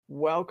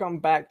Welcome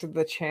back to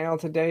the channel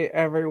today,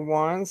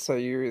 everyone.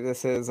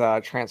 This is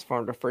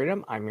Transform to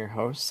Freedom. I'm your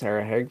host,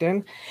 Sarah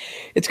Higdon.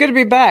 It's good to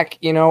be back.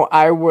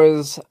 I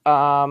was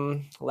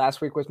last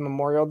week was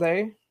Memorial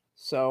Day,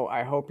 so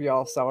I hope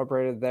y'all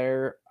celebrated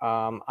there.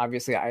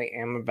 Obviously, I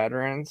am a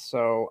veteran,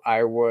 so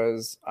I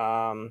was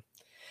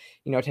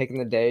taking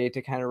the day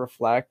to kind of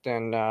reflect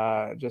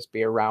and just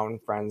be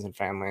around friends and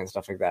family and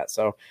stuff like that.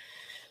 So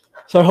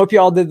I hope you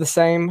all did the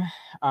same.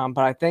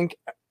 But thank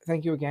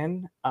you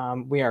again.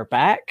 We are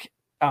back.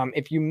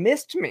 If you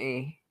missed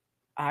me,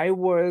 I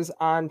was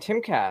on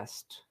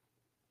Timcast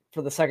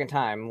for the second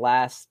time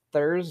last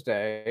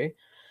Thursday,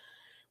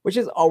 which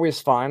is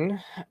always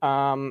fun.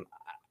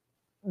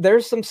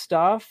 There's some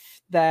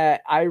stuff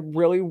that I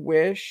really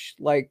wish,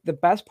 like the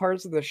best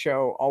parts of the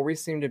show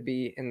always seem to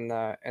be in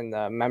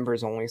the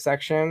members only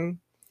section.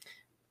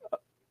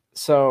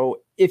 So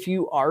if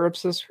you are a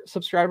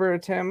subscriber to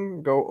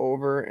Tim, go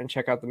over and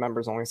check out the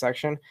members only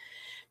section.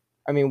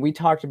 I mean, we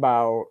talked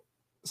about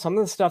some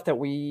of the stuff that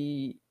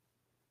we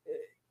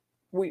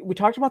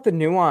talked about the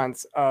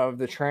nuance of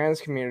the trans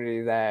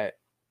community that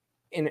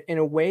in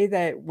a way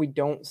that we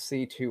don't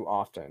see too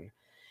often.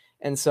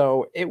 And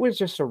so it was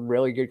just a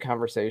really good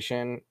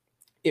conversation.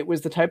 It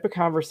was the type of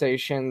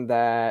conversation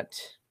that,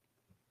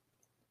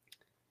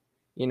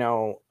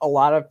 a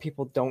lot of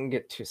people don't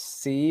get to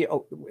see.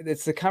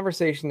 It's the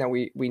conversation that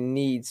we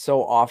need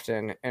so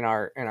often in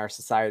our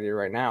society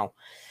right now,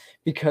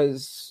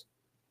 because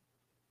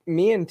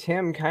me and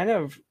Tim kind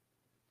of,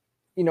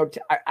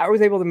 I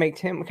was able to make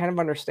Tim kind of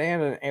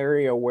understand an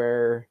area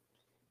where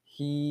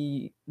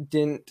he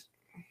didn't,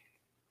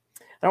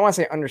 I don't want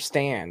to say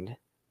understand.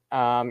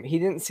 He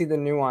didn't see the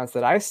nuance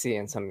that I see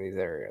in some of these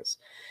areas.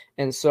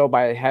 And so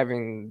by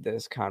having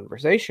this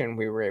conversation,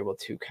 we were able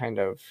to kind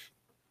of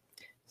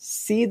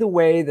see the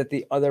way that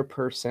the other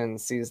person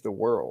sees the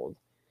world.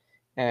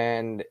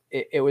 And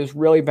it was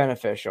really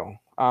beneficial.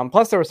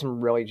 Plus there were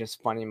some really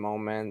just funny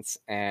moments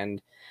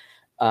and,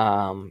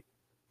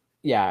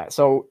 yeah,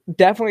 so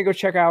definitely go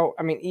check out.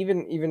 I mean,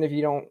 even if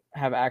you don't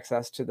have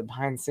access to the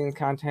behind the scenes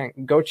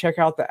content, go check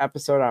out the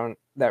episode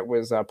that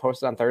was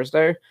posted on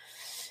Thursday.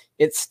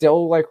 It's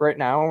still like right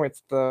now,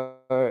 it's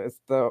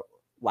the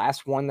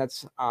last one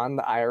that's on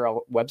the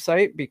IRL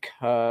website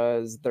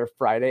because their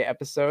Friday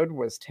episode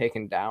was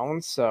taken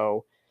down.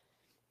 So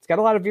it's got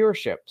a lot of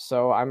viewership.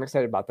 So I'm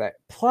excited about that.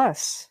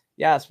 Plus,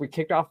 yes, we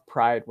kicked off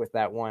Pride with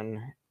that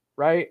one,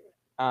 right?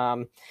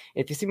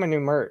 If you see my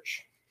new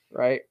merch,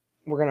 right?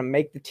 We're going to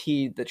make the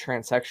T the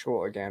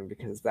transsexual again,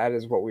 because that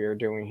is what we are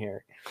doing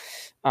here.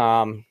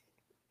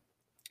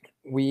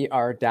 We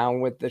are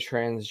down with the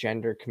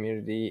transgender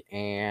community,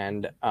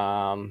 and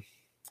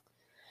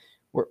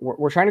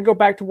we're trying to go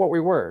back to what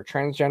we were.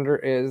 Transgender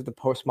is the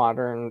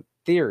postmodern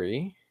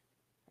theory.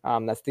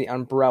 That's the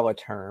umbrella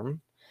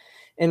term.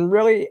 And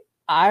really,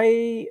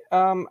 I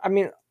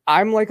mean,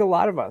 I'm like a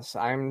lot of us.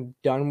 I'm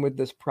done with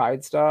this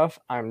pride stuff.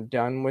 I'm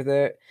done with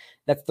it.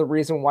 That's the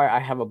reason why I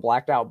have a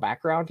blacked out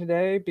background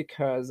today,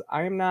 because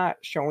I am not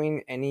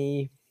showing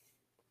I'm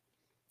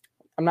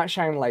not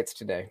shining lights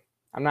today.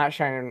 I'm not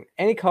shining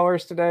any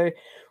colors today.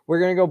 We're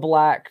going to go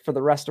black for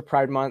the rest of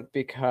Pride Month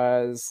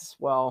because,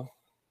 well,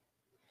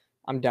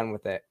 I'm done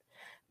with it.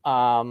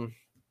 And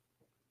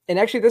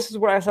actually, this is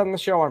what I said on the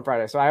show on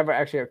Friday. So I have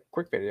actually a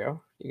quick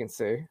video you can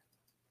see.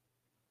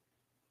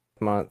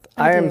 Month.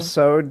 I am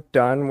so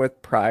done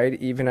with Pride,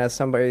 even as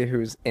somebody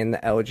who's in the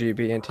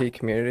LGBT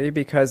community,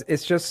 because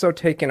it's just so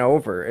taken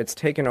over. It's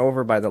taken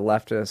over by the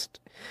leftist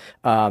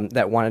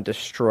that want to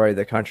destroy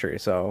the country.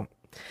 So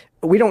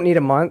we don't need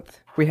a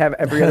month. We have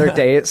every other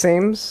day, it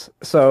seems.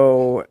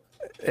 So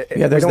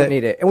yeah, we don't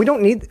need it. And we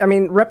don't need, I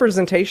mean,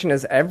 representation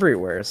is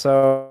everywhere.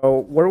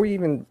 So what are we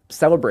even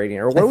celebrating?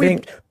 Or what are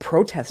we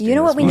protesting? You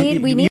know what we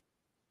need? We need.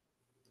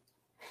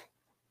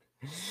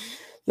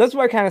 That's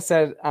what I kind of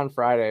said on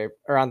Friday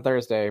or on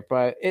Thursday,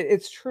 but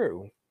it's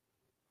true.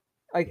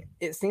 Like,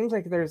 it seems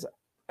like there's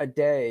a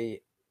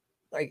day,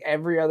 like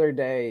every other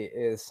day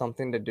is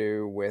something to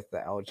do with the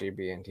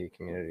LGBT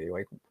community.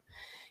 Like,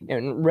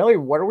 and really,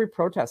 what are we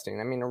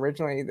protesting? I mean,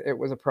 originally it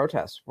was a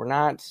protest. We're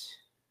not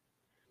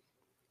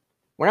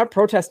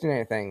protesting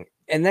anything.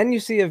 And then you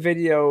see a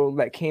video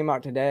that came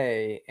out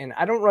today, and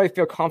I don't really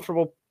feel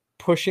comfortable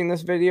pushing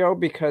this video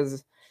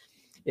because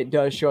it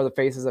does show the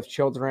faces of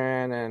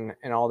children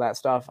and all that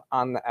stuff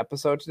on the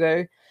episode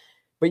today.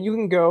 But you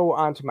can go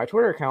onto my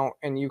Twitter account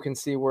and you can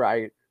see where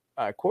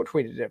I quote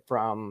tweeted it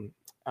from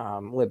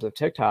Libs of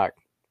TikTok.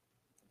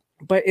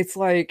 But it's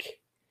like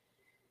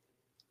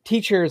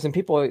teachers and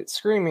people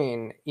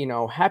screaming,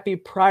 happy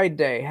Pride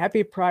Day,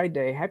 happy Pride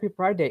Day, happy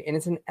Pride Day. And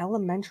it's an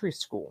elementary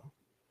school.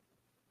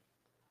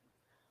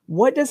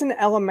 What does an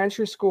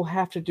elementary school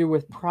have to do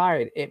with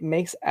Pride? It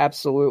makes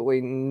absolutely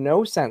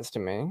no sense to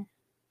me.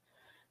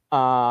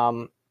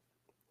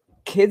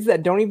 Kids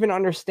that don't even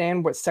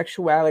understand what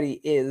sexuality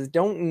is,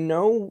 don't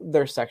know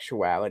their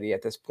sexuality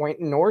at this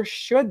point, nor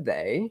should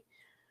they,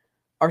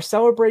 are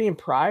celebrating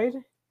Pride.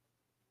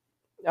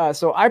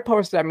 So I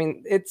posted, I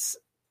mean, it's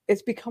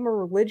become a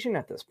religion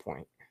at this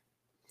point.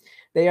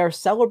 They are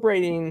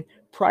celebrating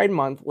Pride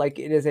Month like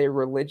it is a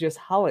religious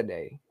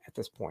holiday at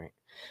this point.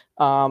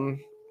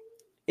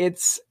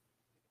 It's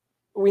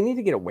we need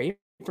to get away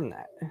from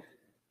that.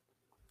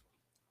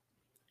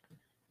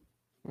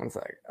 One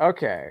sec.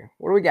 Okay,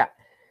 what do we got?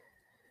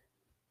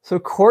 So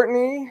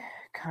Courtney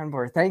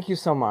Conboy, thank you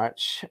so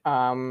much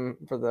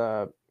for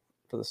the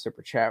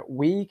super chat.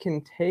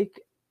 Can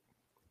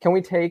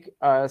we take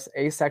us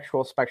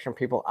asexual spectrum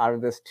people out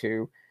of this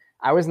too?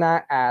 I was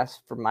not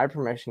asked for my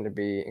permission to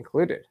be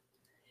included.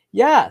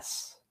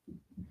 Yes.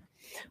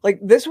 Like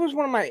this was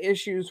one of my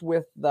issues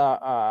with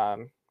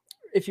the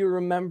if you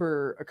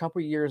remember a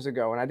couple years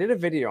ago, and I did a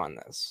video on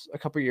this a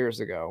couple years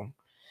ago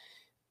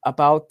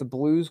about the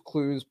Blues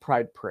Clues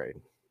Pride Parade.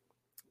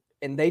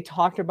 And they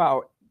talked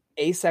about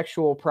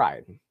asexual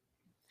pride.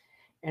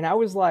 And I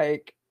was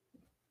like,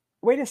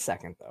 wait a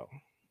second though.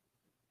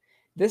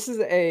 This is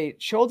a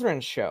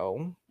children's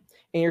show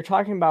and you're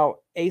talking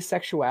about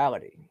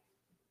asexuality,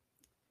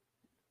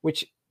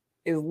 which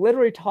is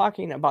literally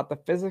talking about the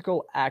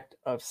physical act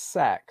of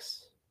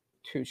sex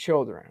to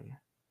children,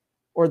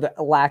 or the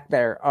lack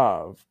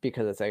thereof,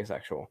 because it's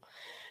asexual.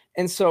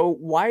 And so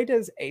why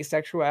does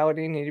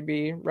asexuality need to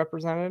be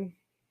represented?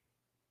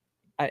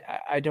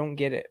 I don't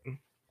get it.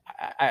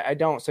 I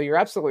don't. So you're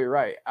absolutely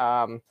right.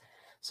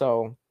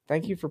 So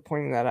thank you for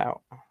pointing that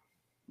out.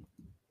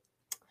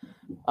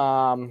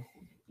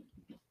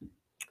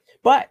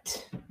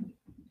 But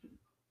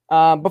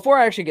before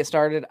I actually get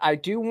started, I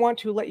do want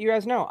to let you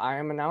guys know I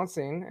am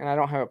announcing, and I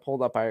don't have it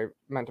pulled up. I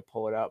meant to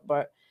pull it up,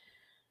 but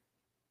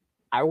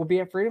I will be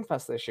at Freedom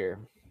Fest this year.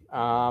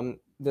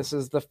 This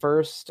is the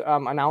first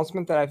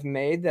announcement that I've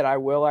made that I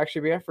will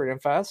actually be at Freedom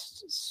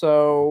Fest.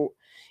 So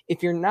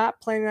if you're not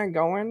planning on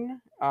going,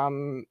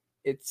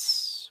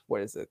 it's,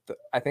 what is it?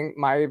 I think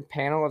my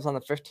panel is on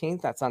the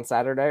 15th. That's on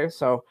Saturday.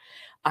 So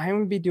I'm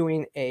going to be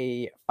doing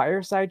a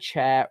fireside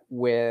chat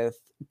with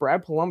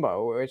Brad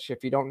Palumbo, which,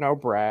 if you don't know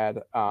Brad,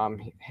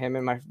 him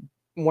and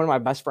one of my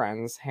best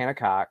friends, Hannah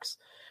Cox,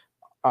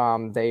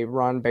 they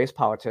run Base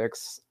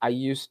Politics. I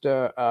used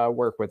to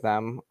work with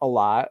them a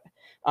lot,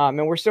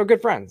 and we're still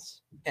good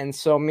friends. And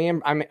so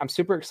I'm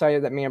super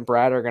excited that me and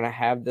Brad are going to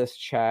have this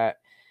chat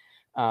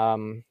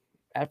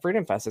at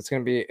Freedom Fest. It's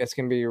gonna be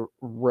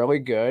really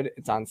good.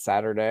 It's on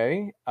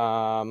Saturday.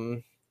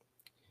 So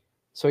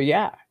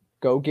yeah,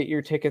 go get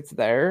your tickets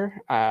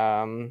there.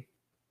 But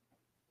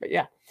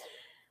yeah.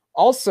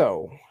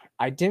 Also,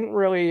 I didn't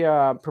really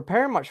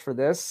prepare much for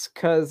this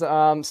because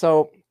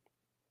so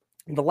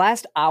the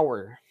last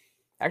hour,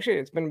 actually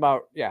it's been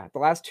about the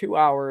last 2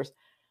 hours,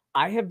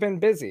 I have been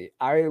busy.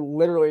 I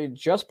literally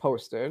just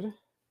posted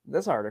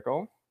this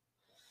article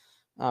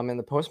in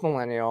the Post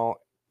Millennial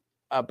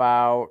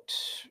about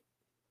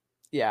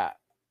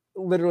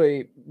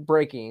literally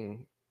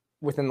breaking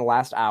within the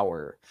last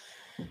hour.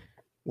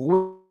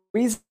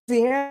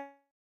 Louisiana.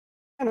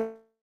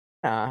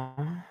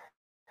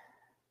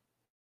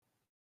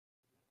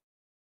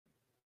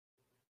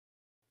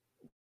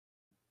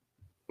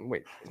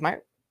 Wait, is my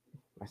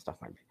stuff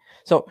might be.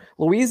 So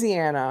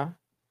Louisiana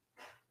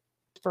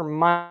for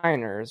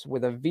minors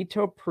with a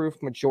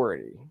veto-proof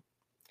majority,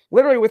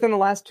 literally within the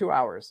last 2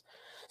 hours.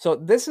 So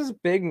this is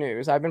big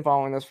news. I've been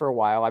following this for a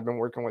while. I've been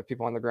working with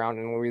people on the ground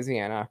in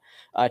Louisiana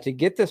to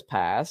get this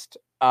passed.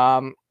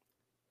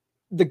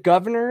 The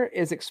governor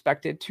is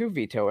expected to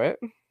veto it,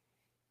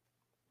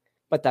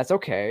 but that's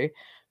okay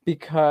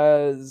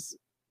because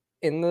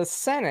in the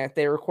Senate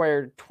they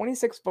required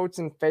 26 votes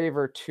in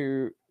favor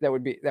that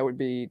would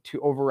be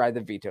to override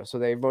the veto. So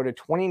they voted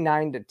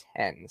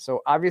 29-10.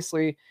 So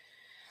obviously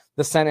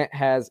the Senate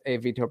has a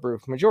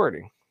veto-proof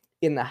majority.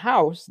 In the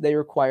House, they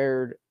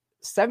required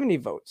 70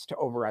 votes to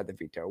override the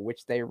veto,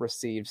 which they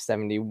received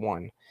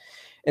 71.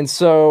 And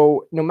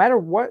so no matter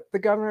what the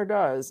governor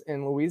does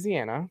in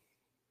Louisiana,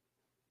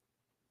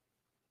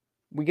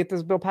 we get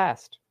this bill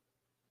passed.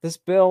 This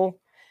bill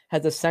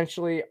has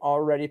essentially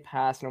already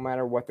passed no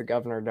matter what the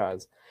governor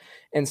does.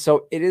 And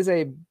so it is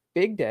a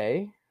big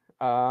day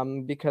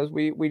because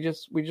we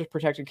just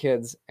protected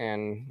kids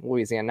in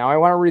Louisiana. Now I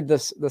want to read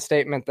the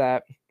statement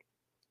that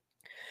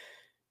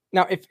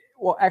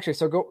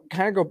so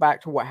go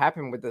back to what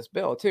happened with this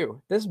bill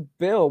too. This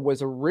bill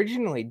was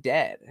originally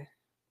dead.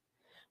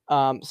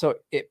 So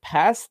it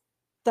passed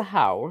the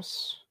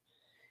House,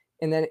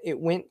 and then it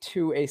went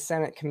to a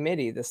Senate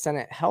committee, the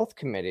Senate Health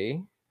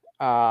Committee,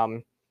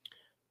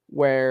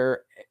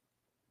 where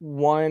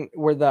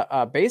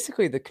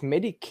basically the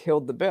committee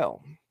killed the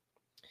bill.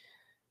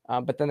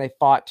 But then they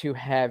fought to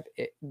have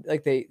it,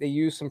 like they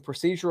used some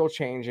procedural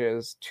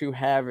changes to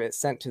have it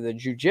sent to the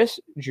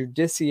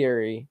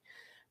judiciary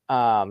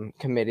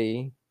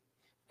committee,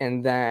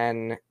 and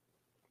then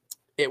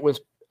it was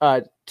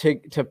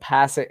to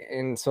pass it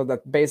in so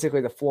that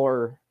basically the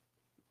floor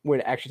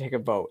would actually take a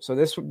vote. So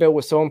this bill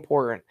was so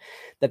important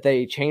that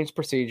they changed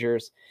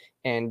procedures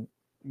and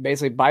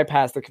basically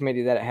bypassed the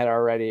committee that it had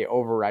already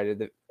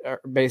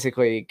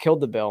basically killed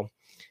the bill,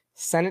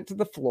 sent it to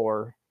the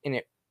floor, and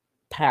it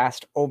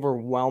passed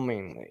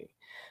overwhelmingly.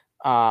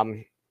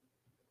 And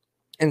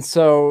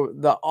so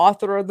the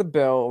author of the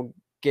bill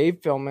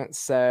Gabe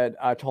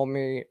Filment told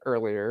me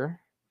earlier,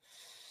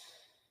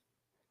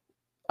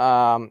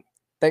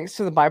 thanks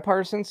to the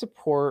bipartisan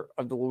support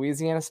of the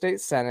Louisiana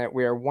State Senate,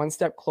 we are one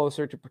step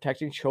closer to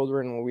protecting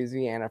children in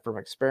Louisiana from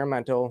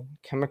experimental,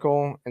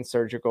 chemical, and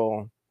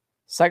surgical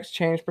sex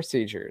change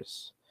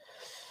procedures.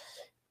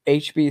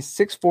 HB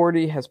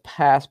 640 has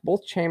passed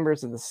both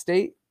chambers of the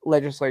state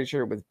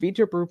legislature with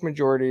veto-proof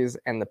majorities,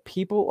 and the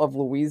people of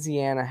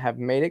Louisiana have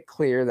made it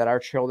clear that our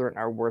children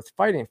are worth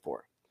fighting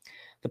for.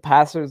 The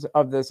passage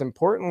of this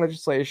important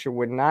legislation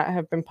would not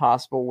have been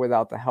possible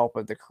without the help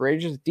of the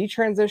courageous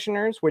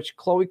detransitioners, which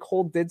Chloe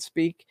Cole did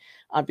speak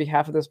on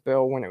behalf of this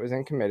bill when it was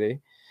in committee,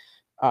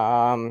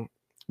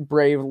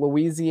 brave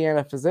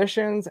Louisiana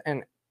physicians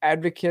and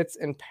advocates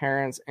and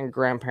parents and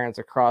grandparents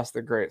across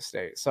the great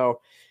state. So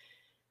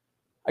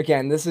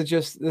again, this is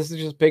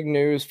just big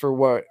news for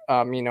what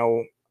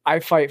I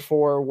fight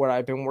for, what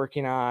I've been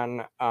working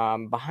on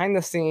behind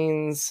the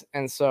scenes,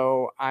 and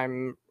so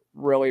I'm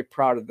really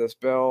proud of this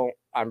bill.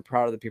 I'm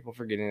proud of the people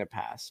for getting it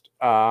passed.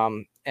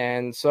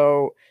 And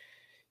so,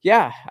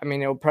 yeah, I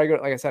mean, it'll probably go,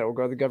 like I said, it will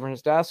go to the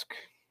governor's desk.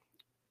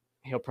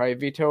 He'll probably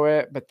veto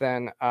it, but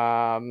then,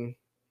 and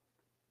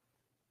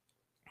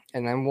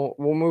then we'll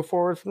move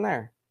forward from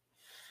there.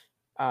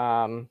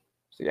 So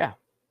yeah.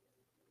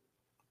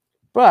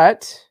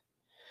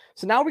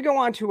 So now we go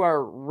on to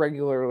our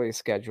regularly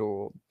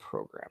scheduled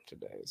program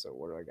today. So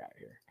what do I got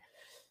here?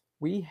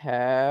 We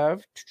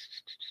have...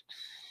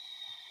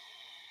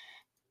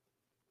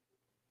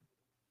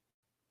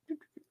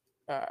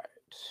 All right.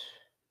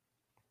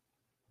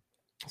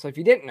 So if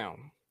you didn't know,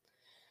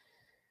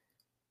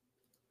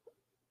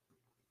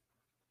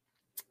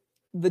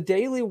 the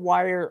Daily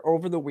Wire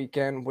over the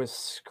weekend was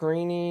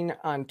screening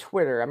on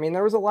Twitter. I mean,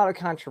 there was a lot of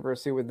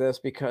controversy with this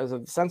because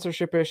of the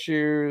censorship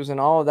issues and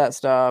all of that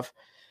stuff.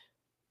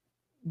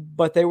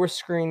 But they were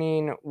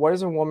screening What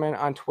is a Woman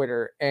on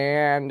Twitter.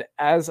 And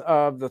as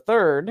of the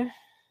 3rd,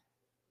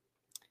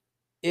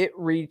 it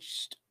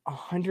reached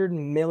 100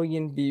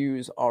 million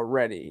views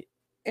already.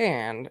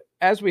 And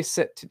as we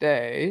sit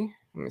today,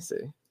 let me see.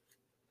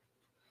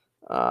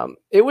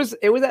 It was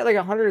at like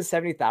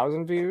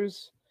 170,000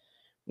 views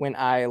when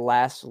I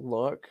last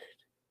looked,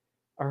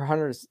 or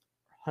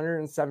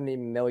 170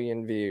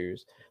 million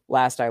views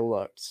last I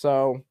looked.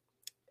 So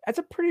that's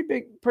a pretty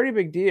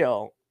big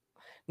deal.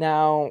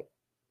 Now,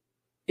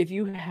 if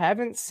you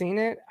haven't seen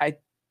it, I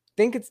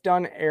think it's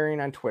done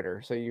airing on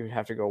Twitter, so you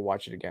have to go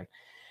watch it again.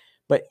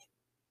 But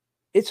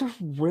it's a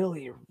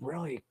really,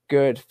 really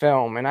good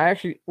film.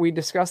 And we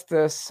discussed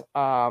this,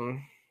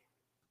 again,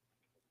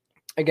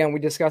 we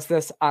discussed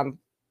this on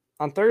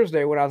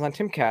Thursday when I was on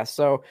Timcast.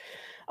 So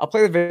I'll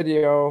play the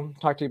video,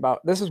 talk to you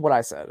about, this is what I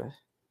said.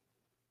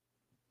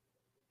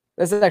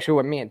 This is actually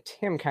what me and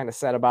Tim kind of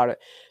said about it,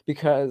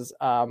 because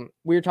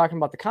we were talking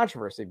about the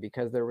controversy,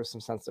 because there was some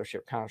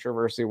censorship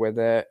controversy with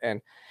it,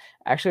 and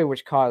actually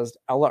which caused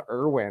Ella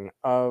Irwin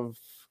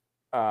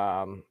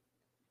to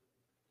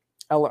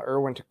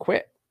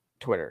quit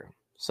Twitter.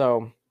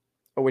 So,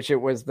 which it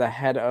was the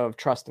head of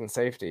trust and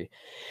safety,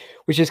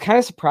 which is kind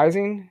of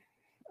surprising.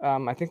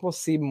 I think we'll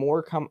see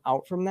more come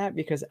out from that,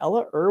 because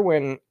Ella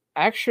Irwin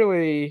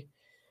actually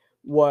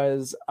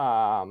was,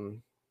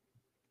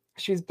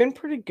 she's been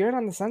pretty good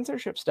on the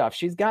censorship stuff.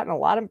 She's gotten a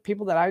lot of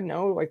people that I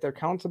know, like, their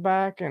accounts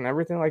back and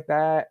everything like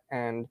that.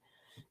 And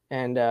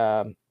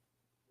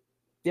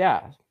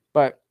yeah,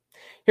 but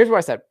here's what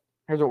I said.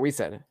 Here's what we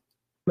said.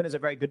 It is a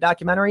very good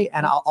documentary,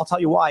 and I'll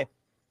tell you why.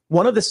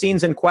 One of the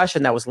scenes in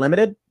question that was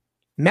limited,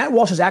 Matt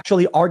Walsh is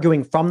actually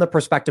arguing from the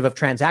perspective of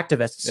trans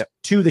activists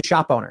to the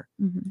shop owner.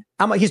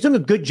 Mm-hmm. He's doing a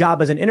good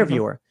job as an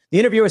interviewer. Mm-hmm. The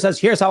interviewer says,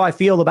 here's how I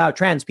feel about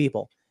trans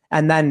people.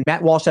 And then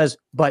Matt Walsh says,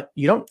 but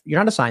you're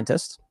not a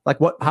scientist. Like,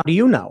 how do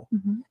you know?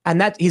 Mm-hmm. And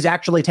that he's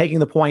actually taking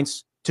the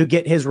points to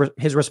get his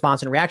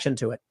response and reaction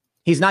to it.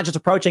 He's not just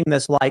approaching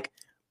this like,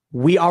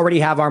 we already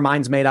have our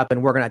minds made up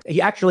and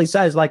he actually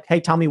says, like,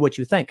 hey, tell me what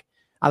you think.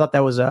 I thought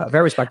that was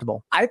very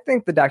respectable. I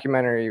think the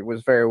documentary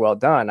was very well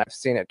done. I've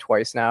seen it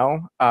twice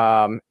now.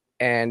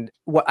 And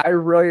what I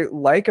really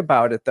like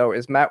about it, though,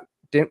 is Matt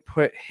didn't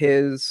put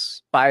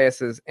his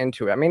biases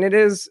into it. I mean,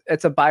 it's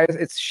a bias.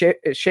 It's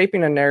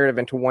shaping a narrative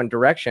into one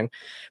direction.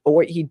 But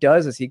what he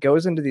does is he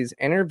goes into these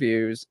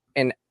interviews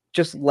and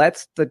just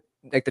lets the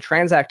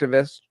trans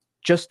activists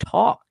just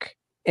talk,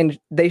 and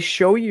they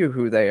show you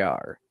who they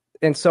are.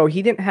 And so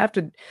he didn't have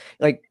to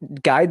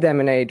guide them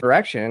in a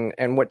direction.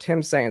 And what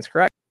Tim's saying is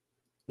correct.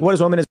 What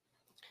is woman is.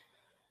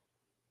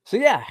 So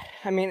yeah,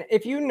 I mean,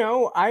 if you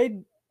know, I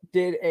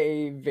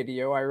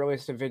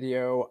released a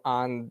video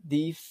on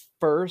the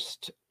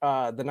first,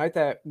 the night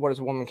that What is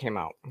a Woman came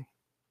out.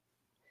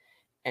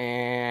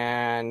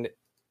 And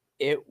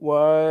I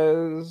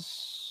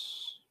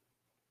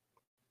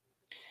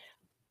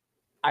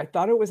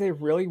thought it was a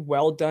really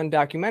well done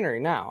documentary.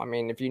 Now, I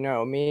mean, if you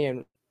know, me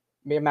and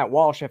Matt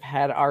Walsh have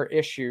had our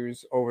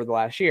issues over the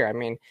last year. I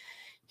mean,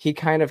 he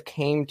kind of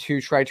came to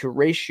try to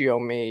ratio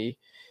me.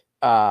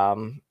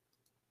 Actually,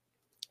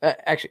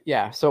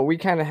 yeah. So we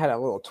kind of had a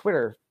little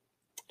Twitter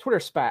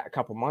spat a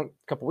couple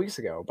weeks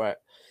ago,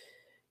 but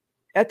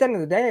at the end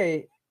of the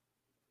day,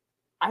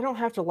 I don't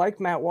have to like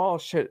Matt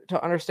Walsh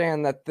to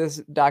understand that this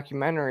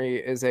documentary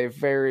is a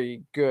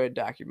very good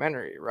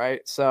documentary,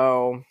 right?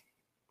 So,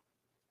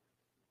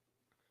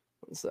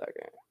 1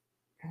 second.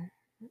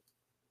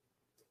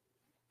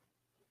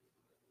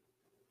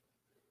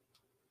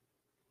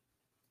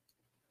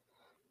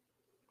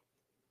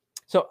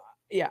 So,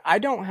 yeah, I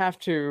don't have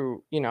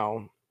to,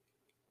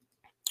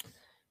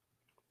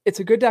 it's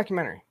a good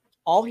documentary.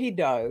 All he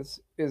does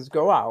is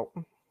go out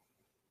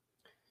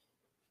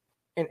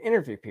and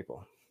interview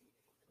people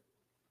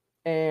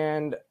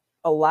and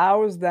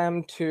allows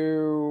them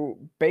to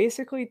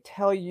basically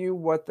tell you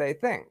what they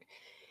think.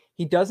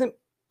 He doesn't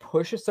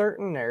push a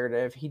certain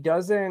narrative. He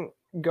doesn't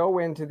go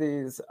into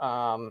these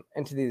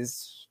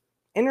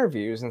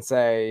interviews and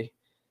say,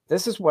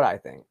 this is what I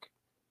think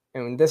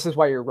and this is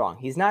why you're wrong.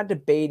 He's not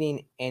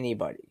debating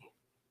anybody.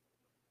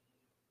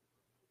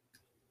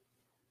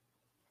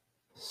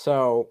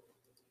 So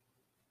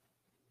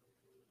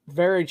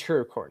very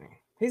true,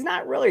 Courtney. He's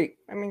not really,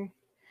 I'm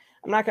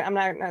not.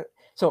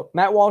 So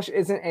Matt Walsh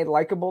isn't a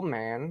likable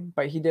man,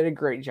 but he did a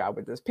great job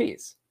with this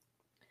piece.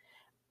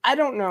 I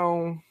don't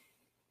know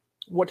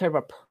what type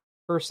of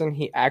person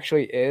he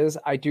actually is.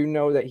 I do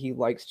know that he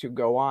likes to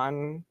go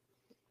on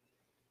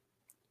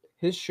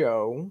his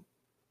show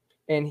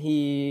and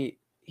he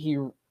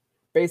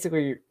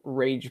basically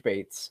rage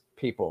baits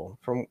people.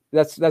 From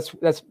that's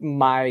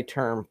my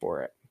term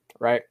for it,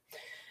 right?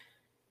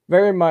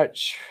 Very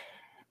much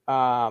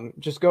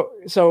just go.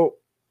 So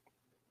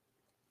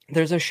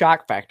there's a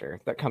shock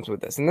factor that comes with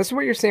this, and this is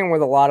what you're seeing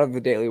with a lot of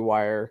the Daily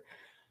Wire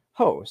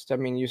hosts. I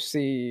mean, you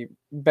see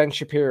Ben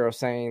Shapiro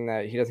saying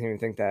that he doesn't even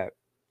think that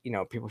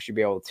people should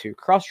be able to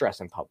cross-dress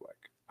in public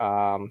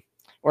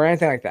or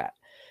anything like that,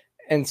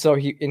 and so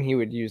he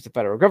would use the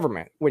federal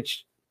government.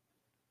 Which,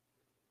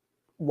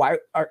 why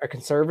are a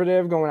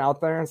conservative going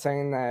out there and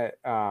saying that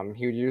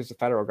he would use the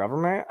federal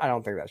government? I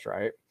don't think that's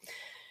right.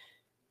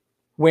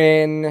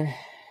 When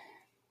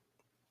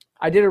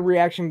I did a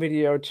reaction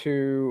video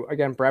to,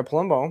 again, Brad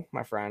Palumbo,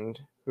 my friend,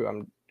 who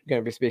I'm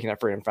going to be speaking at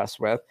Freedom Fest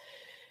with.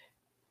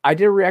 I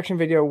did a reaction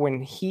video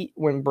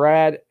when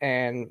Brad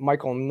and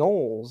Michael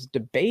Knowles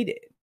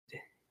debated.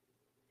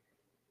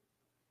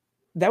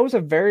 That was a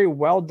very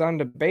well done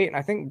debate, and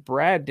I think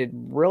Brad did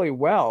really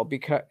well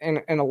because,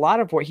 and a lot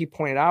of what he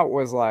pointed out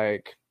was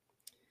like,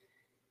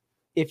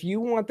 if you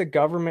want the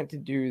government to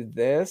do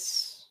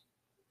this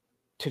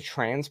to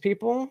trans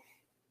people,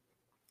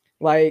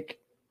 like,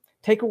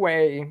 take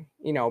away,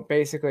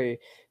 basically,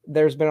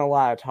 there's been a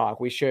lot of talk.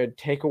 We should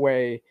take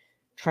away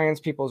trans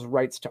people's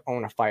rights to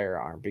own a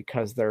firearm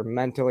because they're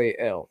mentally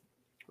ill,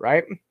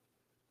 right?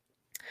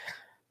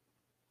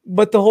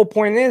 But the whole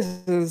point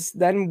is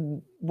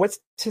then what's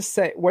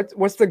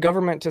the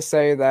government to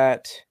say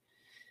that,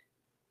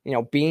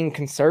 being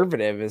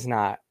conservative is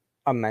not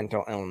a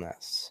mental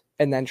illness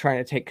and then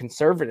trying to take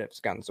conservatives'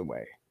 guns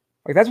away?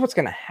 Like, that's what's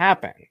going to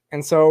happen.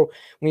 And so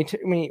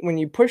when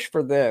you push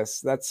for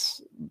this,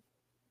 that's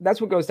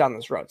what goes down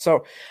this road.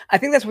 So I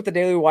think that's what the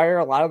Daily Wire,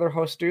 a lot of their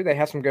hosts do. They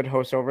have some good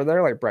hosts over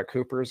there, like Brett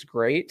Cooper's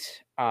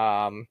great.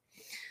 And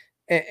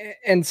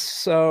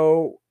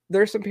so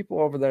there's some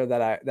people over there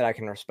that I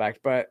can respect,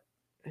 but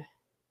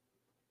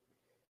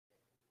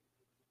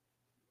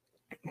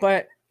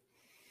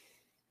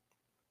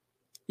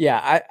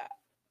yeah,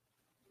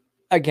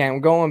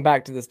 again, going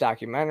back to this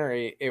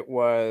documentary, it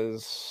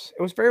was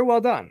very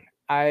well done.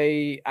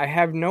 I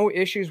have no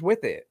issues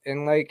with it.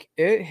 And like,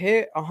 it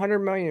hit 100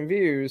 million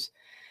views.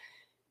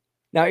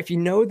 Now, if you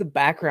know the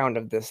background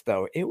of this,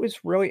 though, it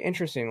was really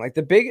interesting. Like,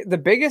 the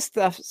biggest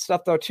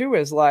stuff though too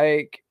is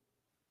like,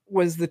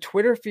 was the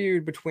Twitter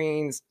feud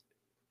between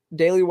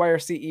Daily Wire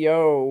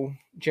CEO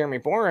Jeremy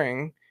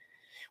Boring,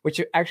 which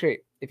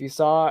actually, if you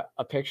saw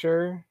a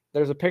picture,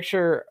 there's a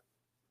picture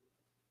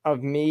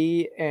of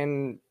me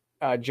and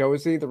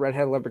Josie, the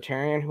redhead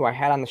libertarian, who I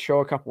had on the show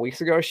a couple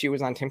weeks ago. She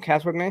was on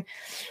Timcast with me.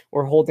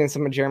 We're holding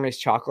some of Jeremy's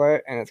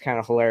chocolate, and it's kind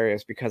of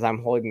hilarious because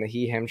I'm holding the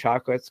he/him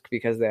chocolates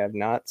because they have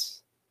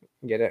nuts.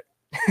 Get it?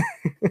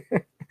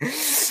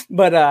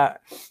 But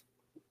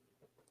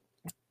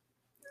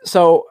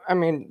so I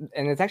mean,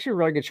 and it's actually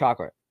really good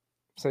chocolate.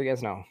 So you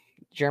guys know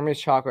Jeremy's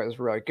chocolate is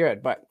really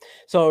good. But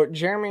so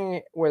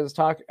Jeremy was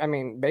talking. I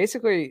mean,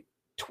 basically,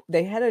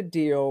 they had a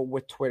deal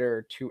with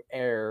Twitter to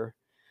air.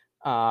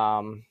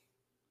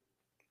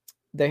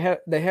 They had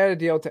a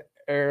deal to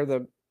air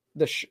the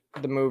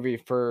movie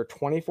for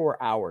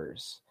 24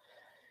 hours,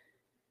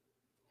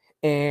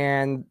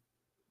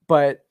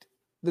 but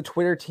the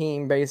Twitter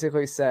team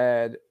basically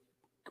said,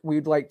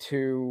 we'd like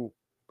to,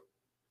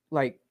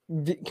 like,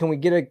 can we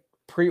get a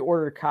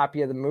pre-ordered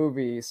copy of the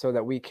movie so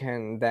that we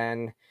can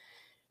then,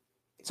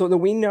 so that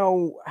we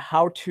know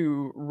how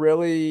to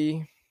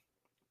really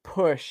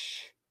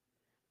push,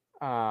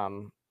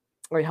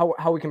 like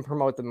how we can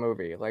promote the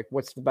movie, like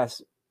what's the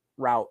best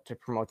route to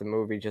promote the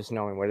movie, just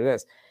knowing what it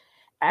is.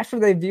 After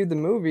they viewed the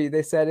movie,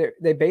 they said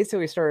they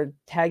basically started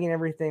tagging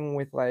everything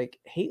with like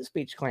hate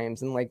speech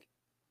claims and like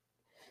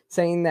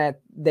saying that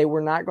they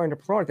were not going to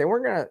promote it. They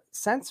weren't going to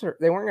censor,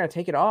 they weren't going to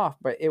take it off,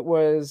 but it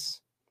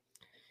was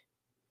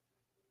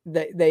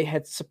they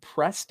had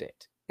suppressed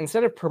it.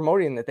 Instead of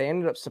promoting it, they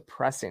ended up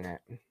suppressing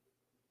it.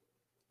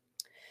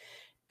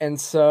 And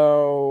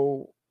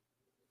so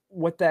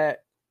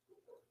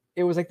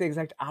it was like the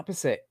exact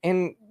opposite.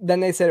 And then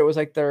they said it was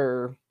like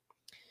they're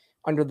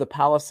under the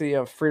policy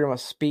of freedom of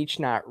speech,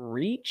 not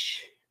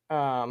reach,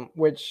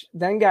 which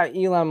then got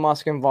Elon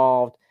Musk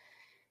involved.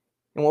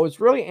 And what was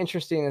really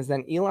interesting is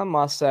then Elon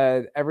Musk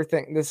said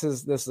everything. This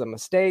is a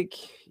mistake.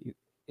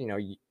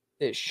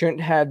 It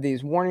shouldn't have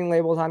these warning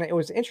labels on it. It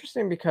was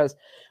interesting because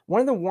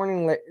one of the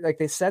warning,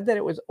 they said that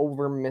it was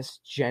over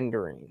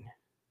misgendering.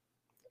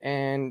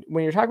 And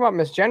when you're talking about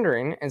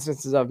misgendering,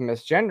 instances of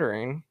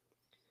misgendering,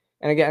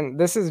 and again,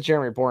 this is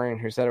Jeremy Boring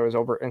who said it was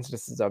over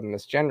instances of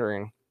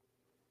misgendering.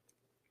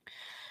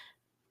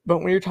 But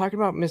when you're talking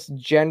about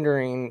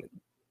misgendering,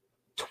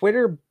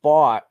 Elon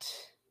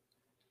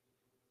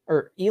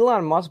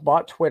Musk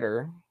bought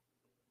Twitter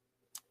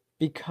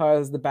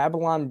because the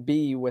Babylon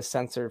Bee was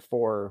censored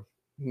for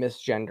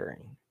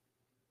misgendering.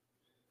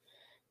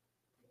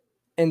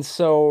 And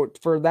so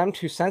for them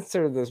to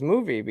censor this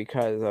movie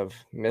because of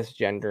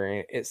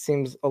misgendering, it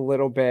seems a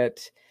little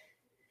bit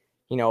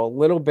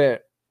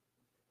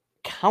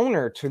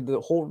counter to the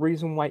whole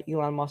reason why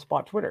Elon Musk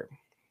bought Twitter.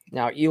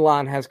 Now,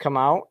 Elon has come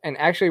out, and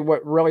actually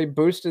what really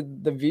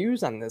boosted the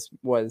views on this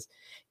was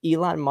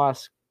Elon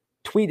Musk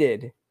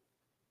tweeted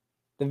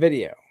the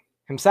video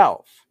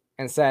himself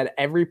and said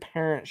every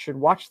parent should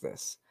watch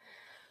this.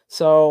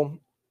 So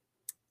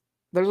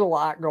there's a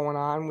lot going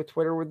on with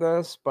Twitter with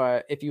this,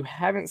 but if you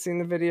haven't seen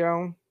the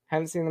video,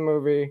 haven't seen the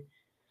movie,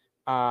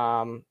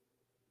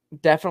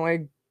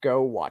 definitely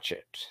go watch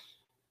it.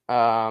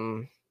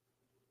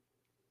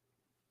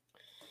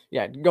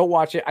 Yeah, go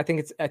watch it. I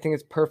think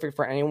it's perfect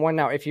for anyone.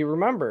 Now, if you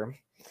remember,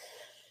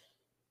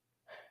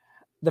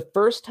 the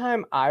first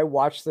time I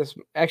watched this,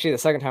 actually the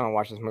second time I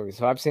watched this movie,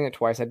 so I've seen it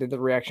twice. I did the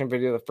reaction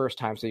video the first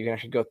time, so you can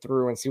actually go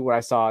through and see what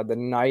I saw. The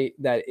night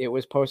that it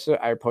was posted,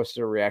 I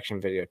posted a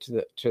reaction video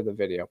to the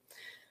video.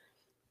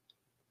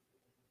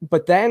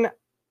 But then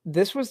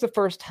this was the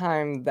first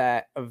time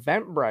that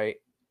Eventbrite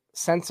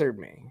censored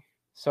me.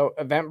 So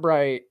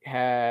Eventbrite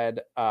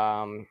had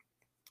I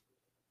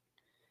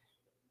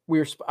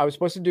was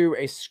supposed to do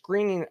a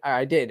screening.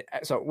 I did.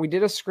 So we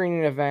did a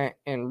screening event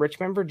in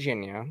Richmond,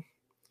 Virginia,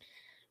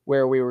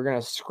 where we were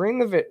going to screen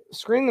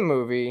the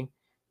movie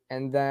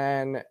and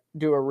then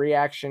do a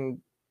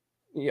reaction,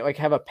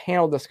 have a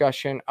panel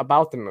discussion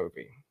about the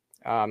movie.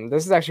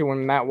 This is actually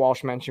when Matt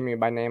Walsh mentioned me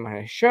by name on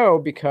his show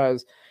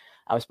because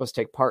I was supposed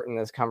to take part in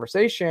this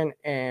conversation,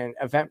 and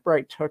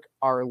Eventbrite took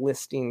our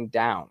listing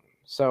down.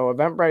 So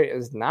Eventbrite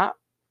is not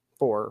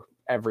for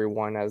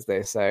everyone, as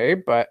they say,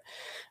 but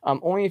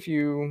only if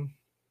you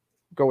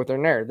go with their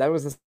narrative. That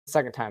was the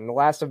second time. The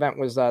last event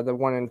was the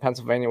one in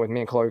Pennsylvania with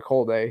me and Chloe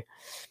Cole. They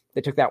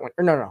took that one.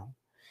 Or no.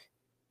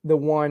 The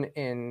one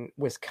in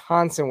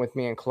Wisconsin with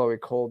me and Chloe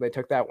Cole, they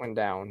took that one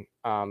down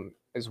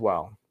as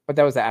well. But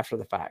that was after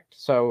the fact.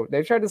 So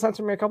they've tried to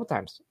censor me a couple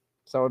times.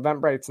 So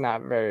Eventbrite's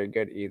not very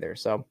good either.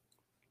 So,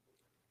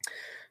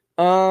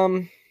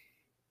 but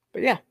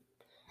yeah.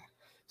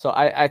 So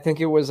I think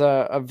it was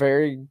a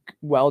very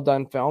well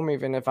done film,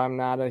 even if I'm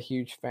not a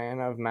huge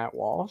fan of Matt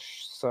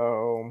Walsh.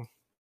 So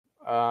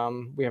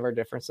we have our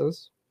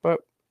differences, but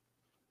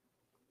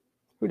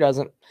who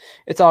doesn't?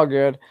 It's all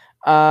good.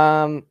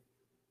 But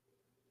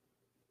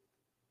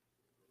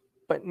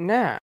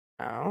now,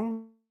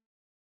 let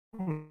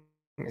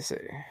me see.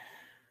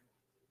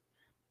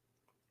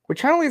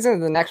 Which kind of leads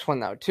into the next one,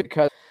 though, too,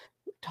 because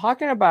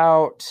talking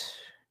about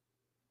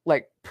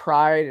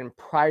pride and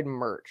pride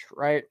merch,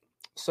 right?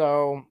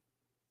 So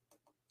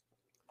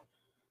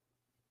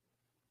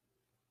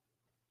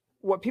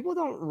what people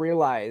don't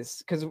realize,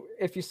 because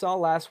if you saw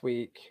last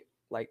week,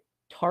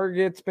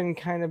 Target's been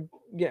kind of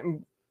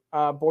getting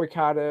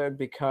boycotted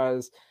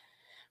because,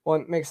 well,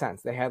 it makes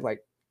sense. They had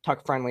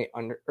tuck friendly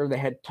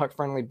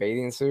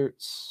bathing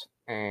suits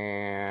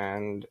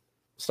and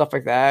stuff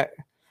like that.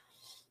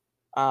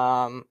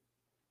 And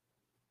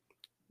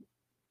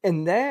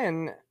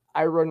then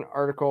I wrote an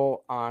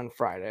article on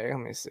Friday. Let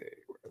me see.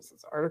 Where is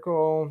this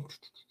article?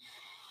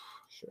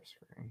 Share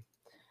screen.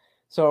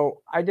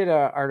 So I did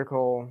an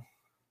article.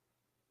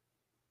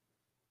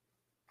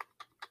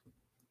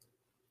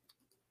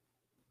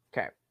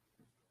 Okay.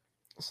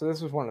 So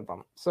this was one of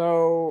them.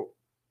 So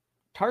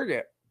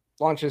Target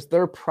launches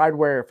their Pride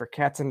wear for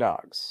cats and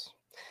dogs.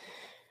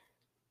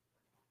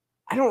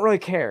 I don't really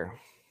care.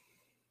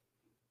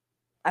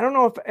 I don't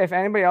know if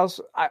anybody else,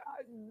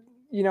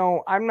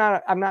 I'm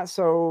not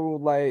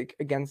so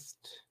against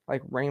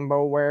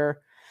rainbow wear.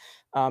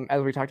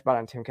 As we talked about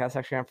on Timcast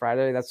actually on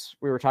Friday,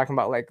 we were talking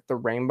about the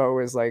rainbow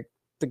is the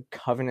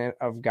covenant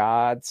of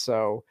God.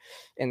 So,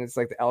 and it's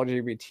the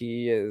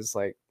LGBT is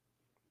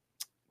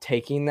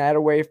taking that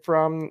away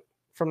from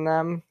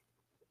them.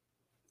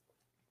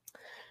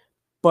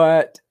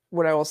 But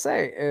what I will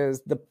say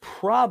is the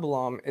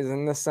problem is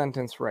in this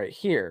sentence right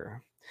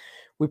here.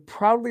 We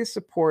proudly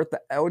support the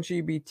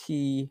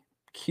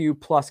LGBTQ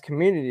plus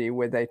community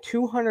with a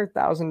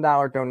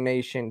 $200,000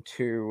 donation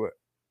to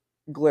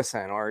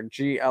Glisten, or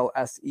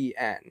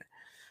GLSEN.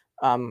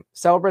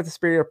 Celebrate the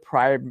spirit of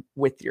pride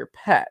with your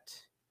pet.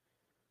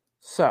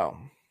 So,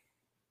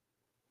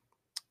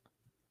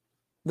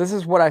 this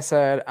is what I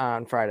said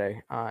on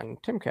Friday on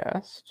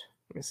Timcast.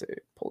 Let me see,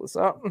 pull this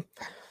up.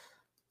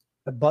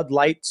 Bud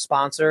Light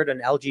sponsored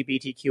an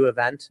LGBTQ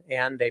event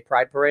and a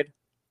pride parade.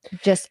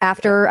 Just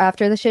after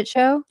the shit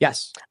show?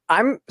 Yes.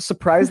 I'm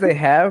surprised they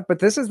have, but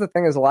this is the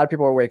thing is a lot of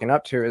people are waking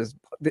up to is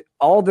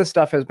all this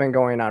stuff has been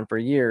going on for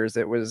years.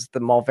 It was the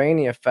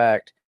Mulvaney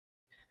effect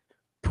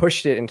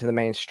pushed it into the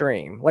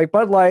mainstream. Like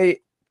Bud Light,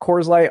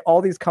 Coors Light,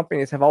 all these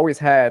companies have always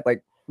had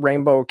like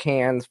rainbow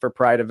cans for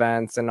pride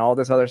events and all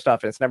this other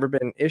stuff. And it's never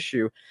been an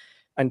issue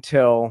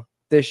until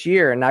this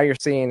year. And now you're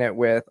seeing it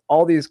with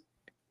all these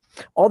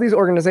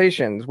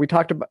organizations. We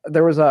talked about,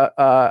 there was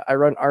I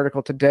wrote an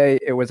article today.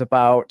 It was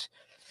about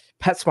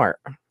PetSmart.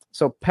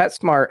 So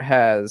PetSmart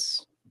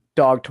has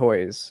dog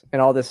toys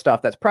and all this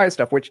stuff that's pride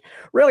stuff, which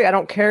really I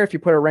don't care if you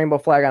put a rainbow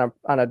flag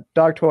on a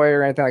dog toy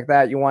or anything like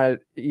that.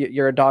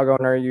 You're a dog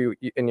owner,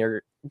 and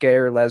you're gay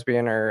or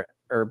lesbian or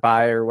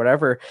bi or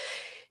whatever.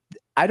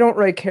 I don't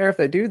really care if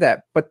they do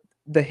that, but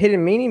the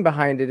hidden meaning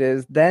behind it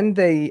is then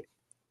they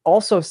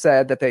also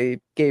said that they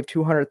gave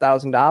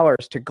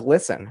 $200,000 to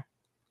Glisten.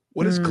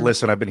 What is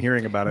Glisten? I've been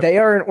hearing about it. They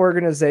are an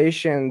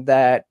organization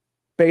that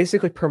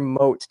basically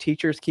promotes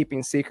teachers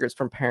keeping secrets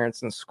from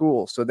parents in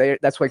school. So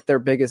that's like their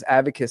biggest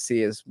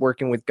advocacy is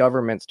working with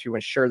governments to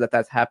ensure that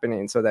that's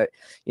happening so that,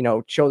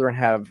 children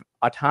have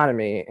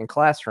autonomy in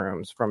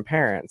classrooms from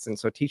parents. And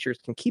so teachers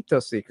can keep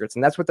those secrets.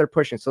 And that's what they're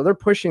pushing. So they're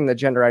pushing the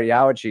gender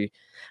ideology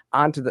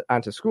onto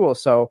school.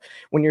 So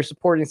when you're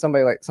supporting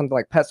something like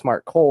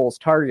PetSmart, Kohl's,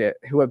 Target,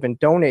 who have been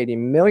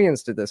donating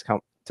millions to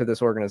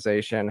this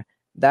organization,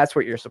 that's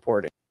what you're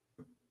supporting.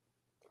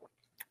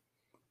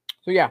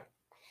 So yeah.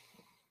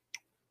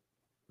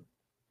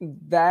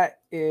 That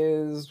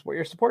is what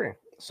you're supporting.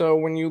 So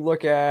when you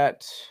look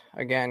at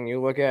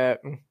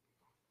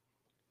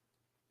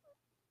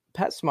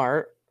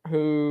PetSmart,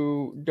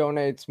 who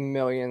donates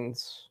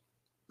millions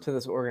to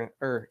this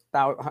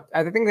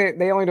I think they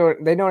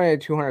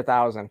donated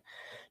 200,000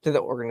 to the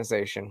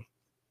organization.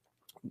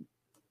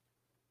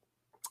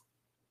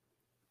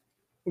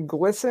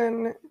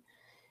 Glisten,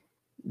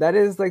 that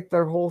is like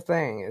their whole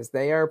thing is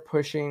they are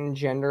pushing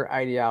gender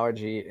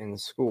ideology in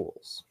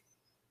schools.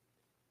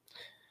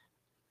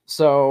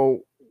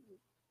 So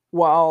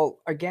while,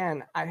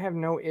 again, I have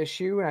no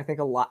issue, and I think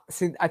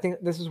I think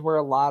this is where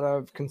a lot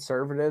of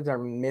conservatives are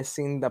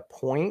missing the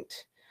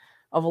point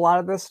of a lot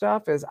of this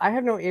stuff is I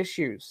have no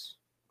issues.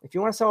 If you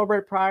want to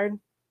celebrate Pride,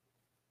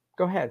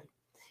 go ahead.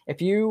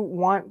 If you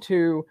want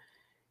to,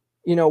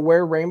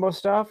 wear rainbow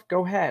stuff,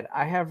 go ahead.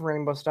 I have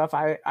rainbow stuff.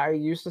 I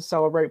used to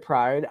celebrate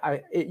Pride.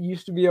 It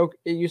used to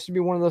be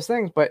one of those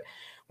things, but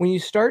when you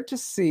start to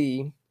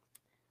see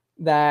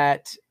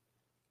that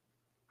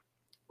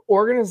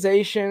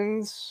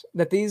organizations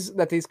that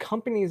these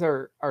companies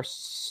are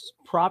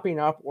propping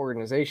up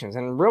organizations,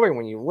 and really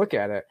when you look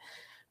at it,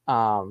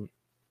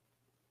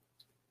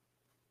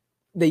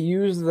 they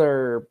use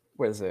their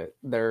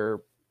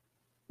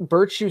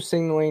virtue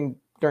signaling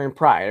during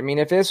Pride. I mean,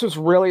 if this was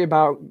really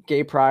about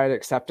gay pride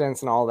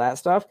acceptance and all that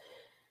stuff,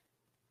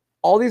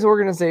 all these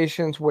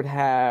organizations would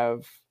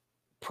have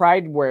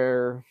Pride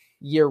wear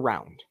year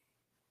round.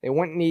 They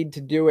wouldn't need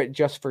to do it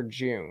just for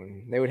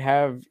June. They would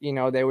have,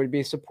 they would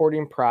be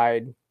supporting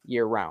Pride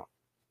year round.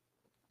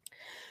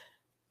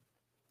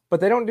 But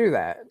they don't do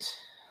that.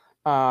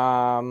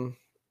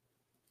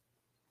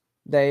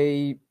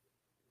 They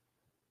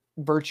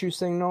virtue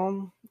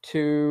signal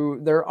to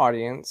their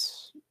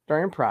audience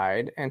during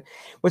Pride. And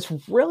what's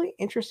really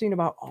interesting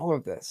about all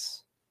of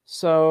this,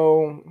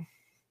 so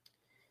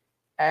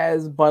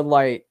as Bud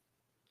Light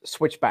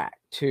switch back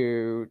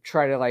to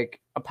try to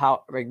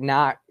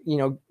not,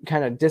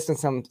 kind of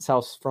distance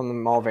themselves from the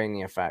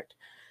Mulvaney effect.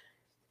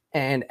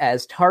 And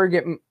as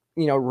Target,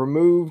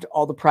 removed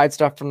all the Pride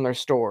stuff from their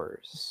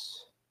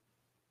stores,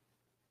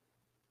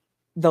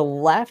 the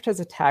left has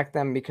attacked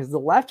them because the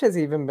left has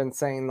even been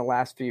saying the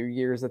last few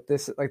years that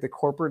this, like the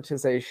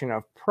corporatization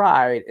of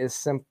Pride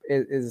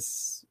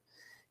is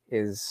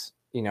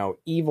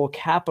evil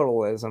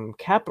capitalism,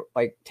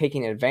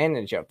 taking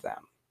advantage of them.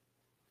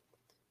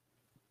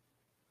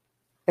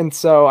 And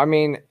so, I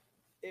mean,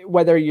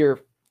 whether you're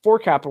for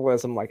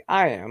capitalism like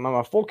I am, I'm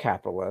a full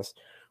capitalist,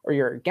 or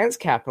you're against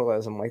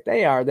capitalism like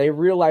they are, they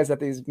realize that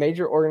these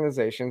major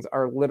organizations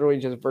are literally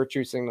just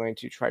virtue signaling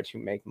to try to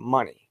make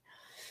money.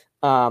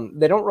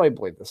 They don't really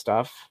believe this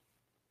stuff.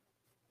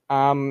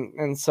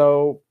 And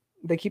so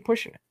they keep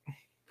pushing it.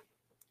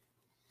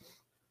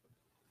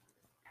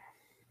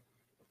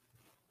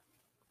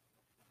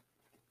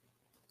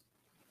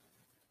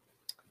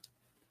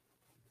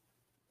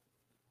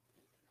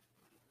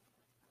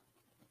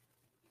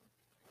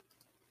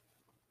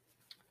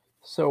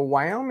 So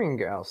Wyoming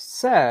Gal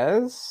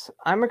says,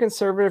 I'm a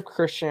conservative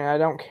Christian. I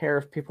don't care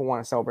if people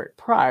want to celebrate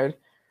Pride.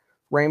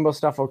 Rainbow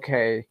stuff,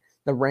 okay.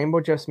 The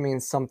rainbow just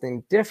means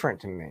something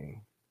different to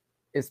me.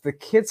 It's the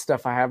kid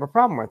stuff I have a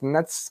problem with. And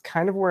that's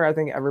kind of where I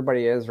think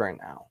everybody is right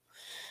now.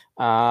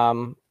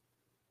 Like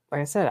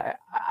I said,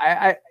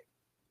 I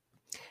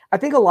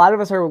think a lot of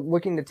us are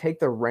looking to take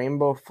the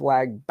rainbow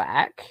flag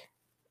back.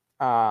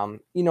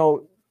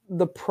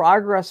 The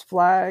progress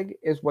flag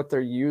is what they're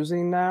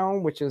using now,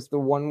 which is the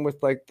one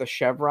with like the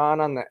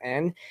chevron on the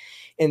end.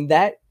 And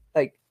that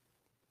like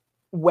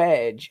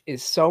wedge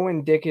is so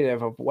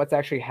indicative of what's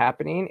actually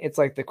happening. It's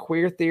like the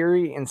queer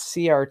theory and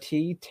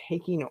CRT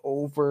taking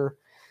over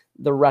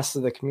the rest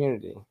of the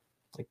community.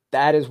 Like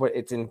that is what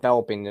it's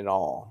enveloping it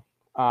all.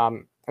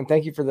 And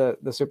thank you for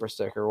the super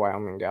sticker,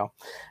 Wyoming gal.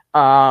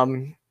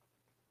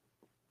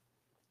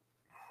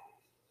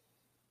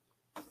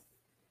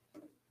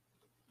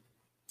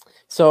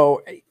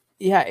 So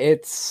yeah,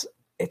 it's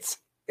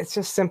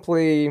just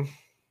simply,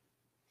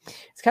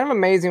 it's kind of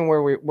amazing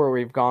where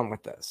we've gone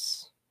with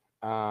this.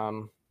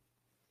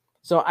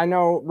 So I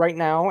know right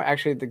now,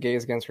 actually, the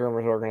Gays Against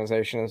Rumors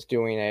organization is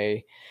doing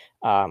a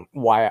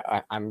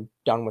why I'm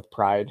done with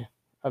Pride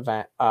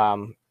event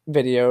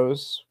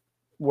videos.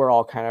 We're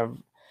all kind of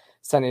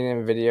sending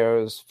in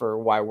videos for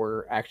why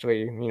we're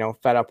actually,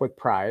 fed up with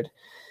Pride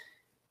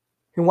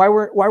and why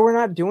we're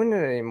not doing it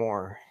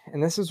anymore.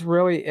 And this is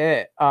really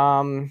it.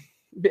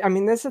 I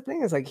mean, that's the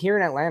thing is like here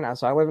in Atlanta.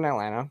 So I live in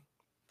Atlanta.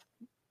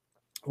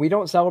 We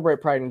don't celebrate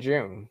Pride in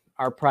June.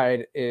 Our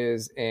Pride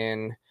is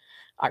in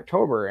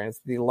October, and it's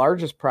the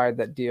largest Pride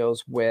that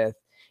deals with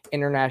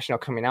International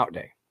Coming Out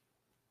Day.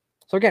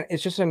 So again,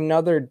 it's just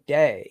another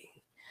day.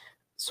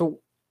 So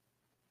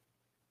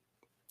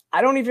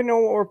I don't even know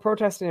what we're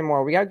protesting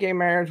anymore. We got gay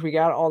marriage, we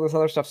got all this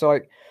other stuff. So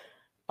like,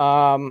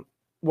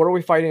 what are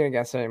we fighting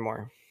against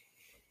anymore?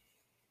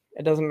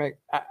 It doesn't make,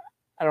 I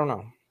don't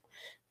know.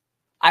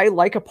 I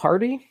like a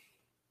party,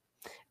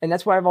 and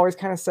that's why I've always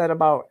kind of said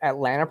about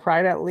Atlanta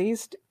Pride, at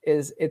least,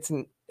 is it's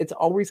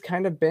always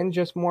kind of been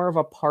just more of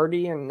a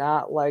party and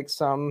not like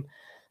some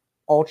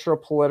ultra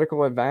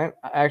political event.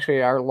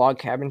 Actually, our log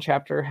cabin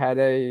chapter had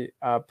a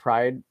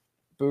Pride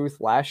booth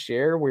last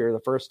year. We were the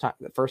first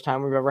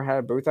time we've ever had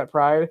a booth at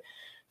Pride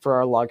for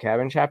our log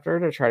cabin chapter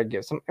to try to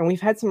give some, and we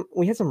had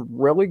some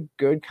really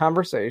good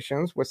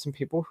conversations with some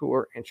people who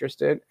were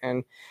interested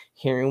in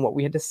hearing what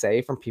we had to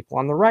say from people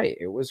on the right.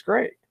 It was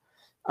great.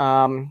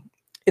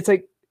 It's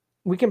like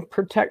we can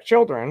protect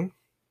children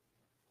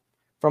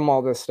from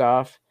all this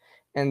stuff,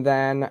 and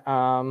then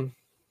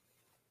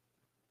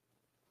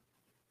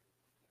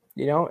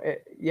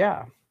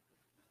yeah.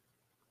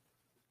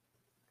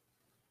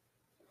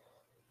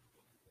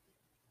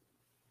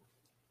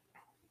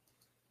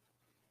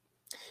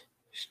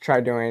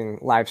 Try doing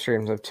live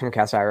streams of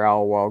Timcast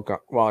IRL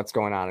while it's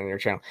going on your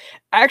channel.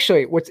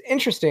 Actually, what's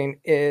interesting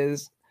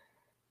is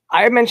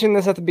I mentioned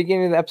this at the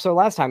beginning of the episode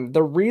last time.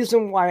 The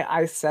reason why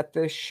I set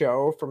this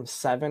show from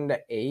 7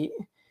 to 8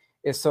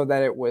 is so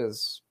that it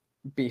was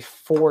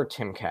before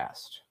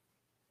Timcast.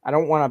 I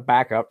don't want to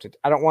back up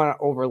I don't want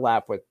to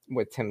overlap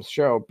with Tim's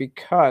show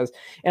because,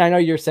 and I know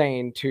you're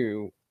saying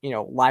to,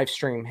 live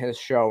stream his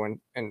show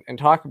and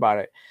talk about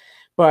it,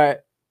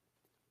 but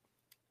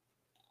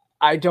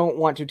I don't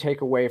want to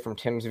take away from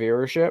Tim's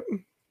viewership.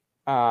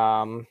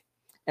 And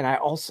I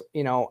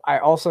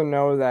also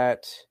know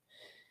that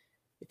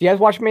if you guys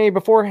watch me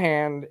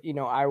beforehand,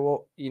 I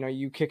will,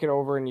 you kick it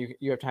over and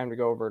you have time to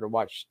go over to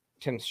watch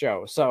Tim's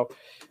show. So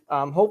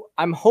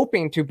I'm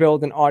hoping to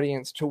build an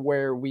audience to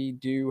where we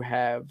do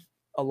have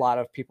a lot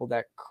of people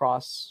that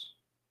cross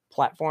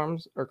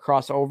platforms or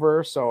cross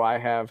over. So I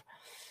have,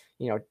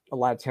 a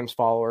lot of Tim's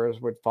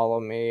followers would follow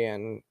me,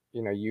 and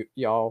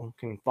y'all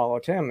can follow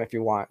Tim if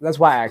you want. That's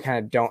why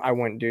I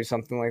wouldn't do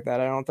something like that,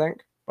 I don't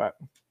think. But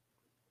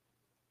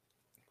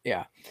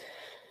yeah.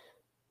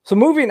 So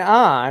moving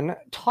on,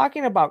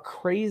 talking about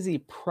crazy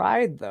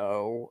Pride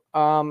though.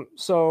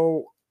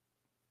 So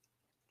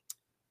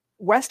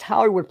West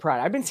Hollywood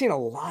Pride. I've been seeing a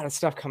lot of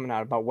stuff coming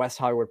out about West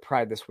Hollywood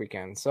Pride this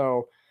weekend.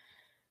 So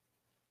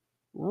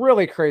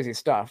really crazy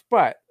stuff.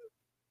 But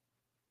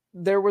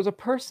there was a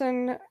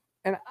person,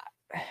 and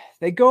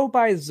they go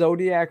by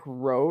Zodiac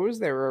Rose.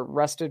 They were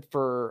arrested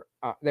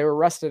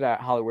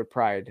at Hollywood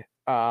Pride.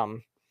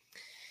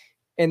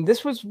 And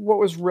this was what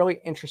was really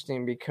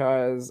interesting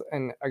because,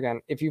 and again,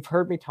 if you've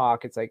heard me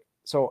talk, it's like,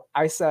 so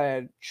I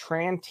said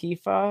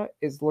Trantifa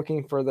is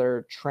looking for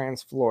their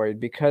trans Floyd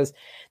because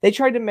they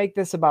tried to make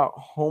this about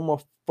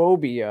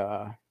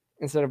homophobia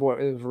instead of what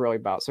it was really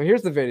about. So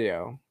here's the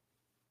video.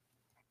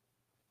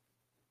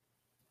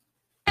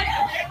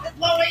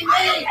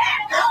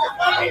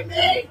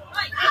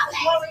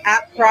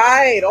 At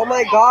Pride, oh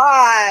my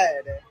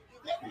God.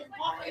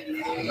 What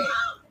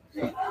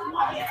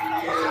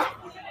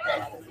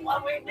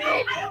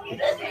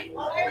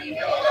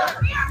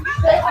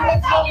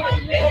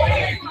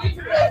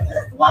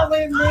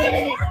we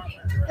need.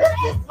 This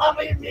is what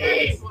we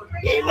need.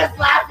 He was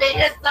laughing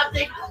at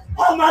something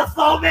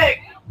homophobic.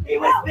 He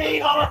was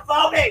being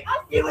homophobic.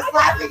 He was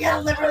laughing at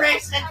a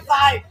liberation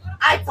sign.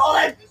 I told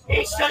him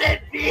he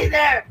shouldn't be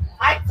there.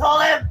 I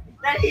told him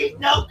that he's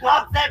no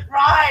cops at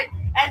Pride,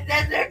 and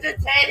then they're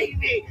detaining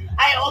me.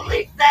 I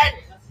only said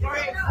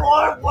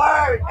 4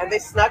 words. And they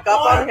snuck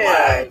up on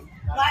him.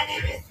 My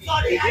name is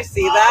Zodiac. Did you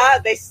see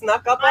that? They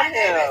snuck up on him. My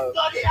name is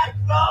Zodiac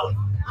Rose.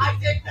 I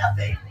did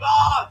nothing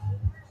wrong.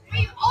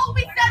 All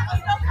we said was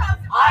no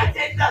cops. I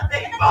did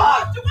nothing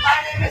wrong.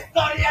 My name is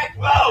Zodiac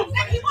Rose.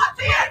 And he walked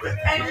They away.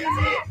 entertained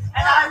me,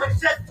 and I was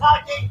just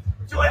talking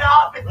to an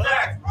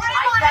officer.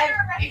 I said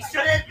he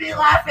shouldn't be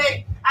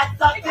laughing at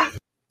something.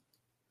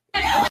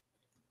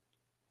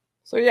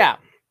 So yeah,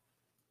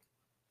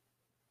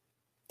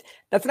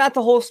 that's not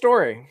the whole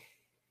story.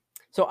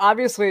 So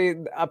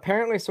obviously,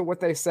 apparently, so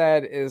what they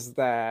said is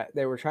that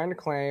they were trying to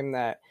claim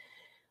that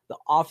the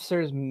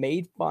officers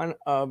made fun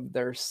of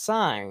their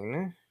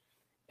sign,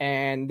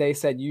 and they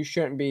said you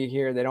shouldn't be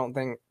here. They don't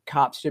think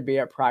cops should be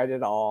at Pride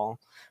at all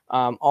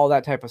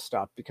that type of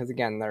stuff. Because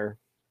again,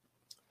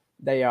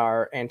 they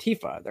are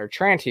Antifa, they're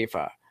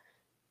Trantifa.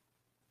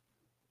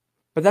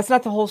 But that's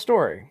not the whole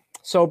story.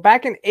 So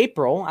back in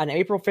April, on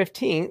April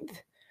 15th,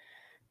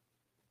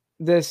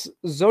 this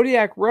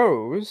Zodiac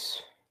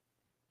Rose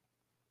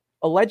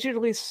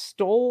allegedly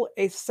stole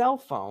a cell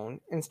phone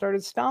and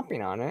started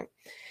stomping on it.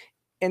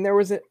 And there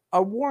was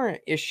a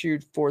warrant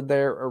issued for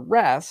their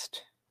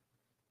arrest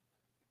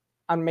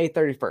on May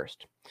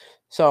 31st.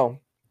 So,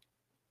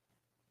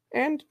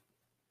 and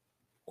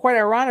quite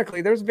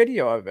ironically, there's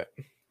video of it.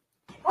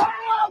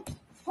 Help!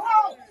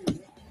 Help!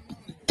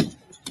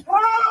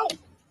 Help!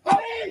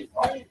 Police!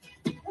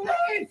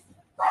 Police!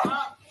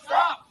 Stop!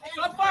 Stop!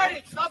 Stop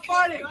fighting! Stop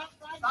fighting!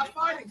 Stop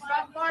fighting!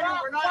 Stop fighting!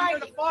 We're not here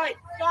to fight!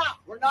 Stop!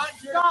 We're not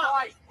here to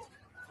fight!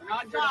 We're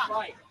not here to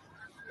fight!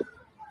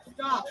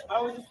 Stop!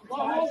 I was just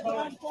stop!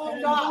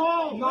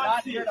 We're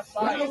not here to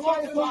fight!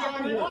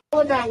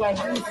 Go that way!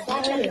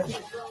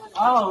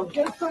 Oh,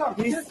 get up!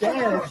 He's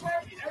dead!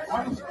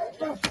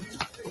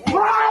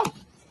 Help!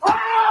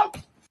 Help!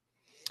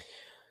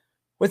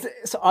 With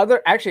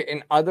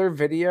in other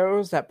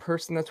videos, that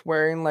person that's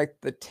wearing like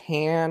the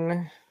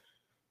tan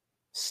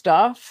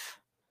stuff,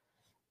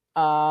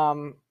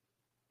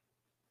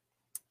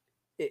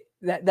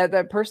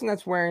 that person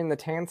that's wearing the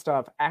tan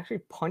stuff actually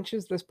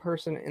punches this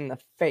person in the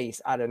face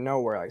out of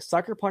nowhere, like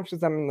sucker punches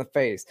them in the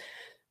face.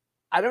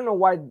 I don't know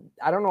why.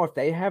 I don't know if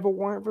they have a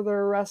warrant for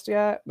their arrest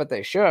yet, but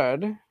they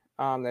should.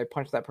 They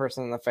punched that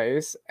person in the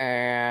face,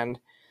 and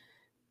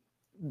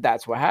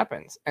that's what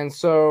happens. And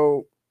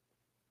so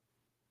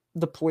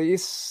the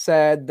police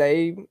said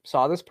they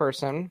saw this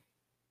person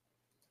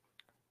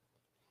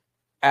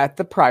at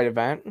the Pride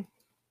event,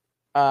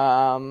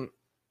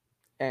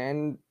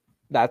 and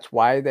that's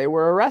why they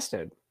were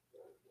arrested.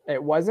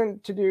 It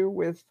wasn't to do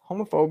with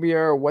homophobia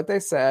or what they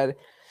said.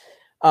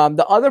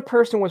 The other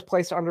person was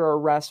placed under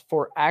arrest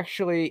for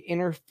actually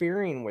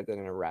interfering with an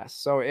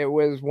arrest. So it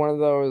was one of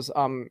those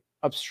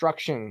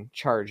obstruction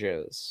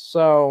charges.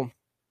 So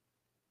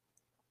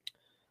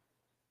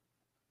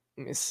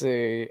let me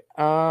see.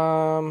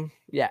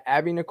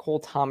 Abby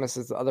Nicole Thomas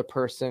is the other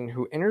person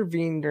who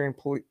intervened during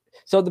police.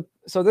 So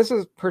this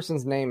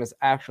person's name is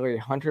actually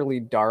Hunter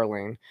Lee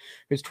Darling,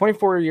 who's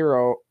 24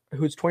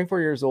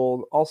 years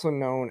old, also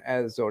known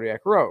as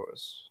Zodiac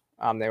Rose.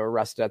 They were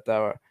arrested at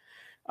the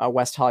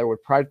West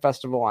Hollywood Pride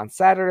Festival on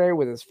Saturday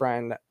with his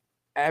friend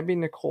Abby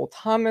Nicole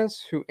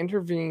Thomas, who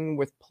intervened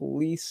with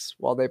police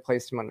while they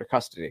placed him under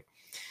custody.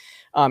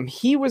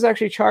 He was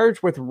actually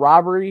charged with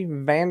robbery,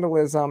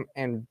 vandalism,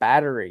 and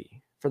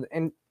battery for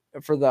the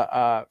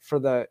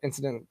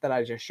incident that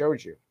I just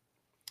showed you.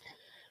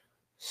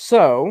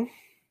 So,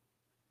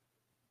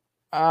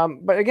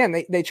 but again,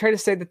 they try to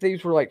say that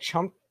these were like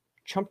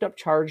chumped up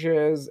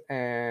charges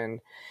and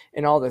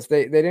all this.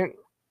 They didn't.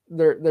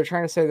 They're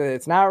trying to say that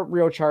it's not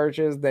real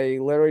charges. They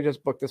literally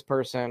just booked this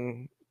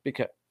person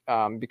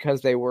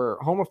because they were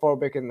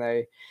homophobic, and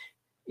they,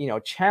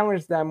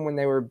 challenged them when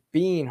they were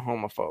being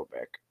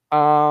homophobic.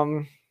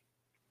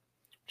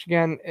 Which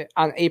again,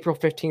 on April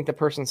 15th, the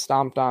person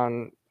stomped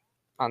on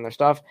their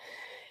stuff.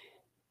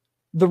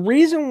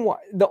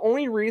 The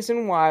only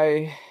reason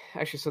why,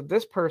 actually, so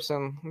this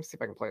person, let me see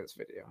if I can play this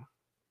video.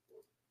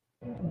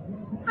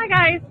 Hi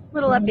guys,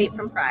 little update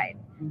from Pride.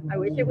 I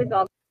wish it was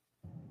all.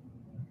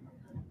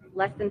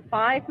 Less than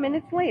 5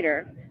 minutes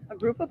later, a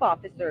group of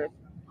officers,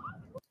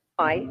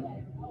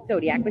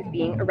 Zodiac was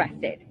being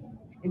arrested.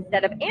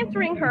 Instead of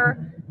answering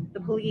her, the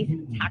police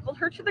tackled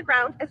her to the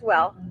ground as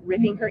well,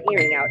 ripping her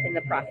earring out in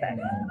the process.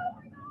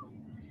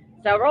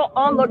 Several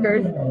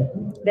onlookers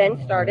then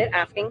started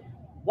asking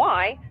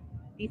why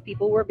these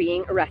people were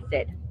being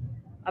arrested.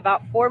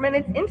 About 4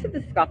 minutes into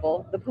the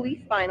scuffle, the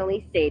police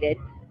finally stated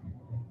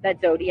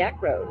that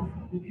Zodiac Rose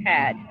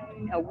had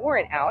a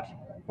warrant out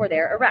for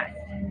their arrest.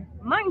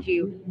 Mind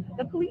you,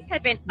 the police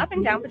had been up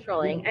and down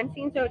patrolling and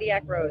seen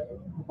Zodiac Rose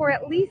for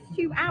at least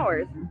 2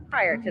 hours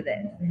prior to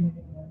this.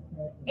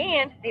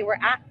 And they were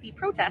at the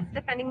protest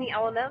defending the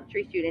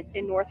elementary students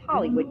in North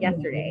Hollywood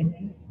yesterday.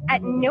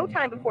 At no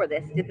time before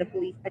this did the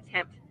police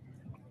attempt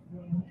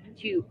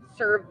to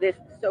serve this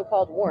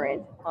so-called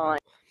warrant on.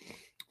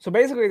 So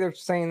basically they're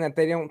saying that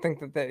they don't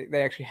think that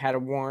they actually had a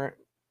warrant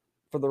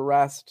for the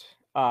arrest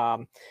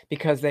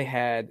because they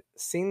had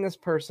seen this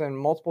person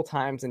multiple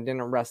times and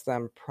didn't arrest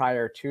them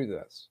prior to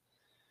this.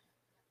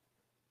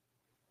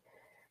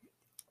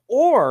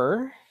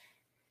 or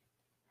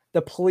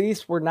the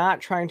police were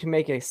not trying to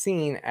make a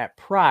scene at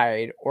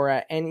Pride or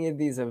at any of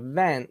these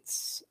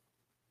events,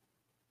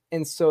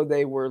 and so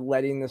they were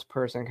letting this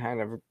person kind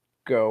of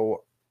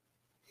go,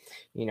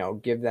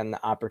 give them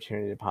the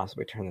opportunity to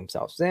possibly turn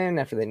themselves in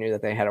after they knew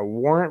that they had a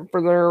warrant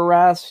for their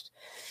arrest.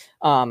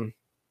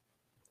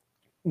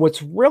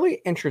 What's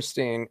really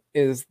interesting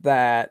is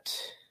that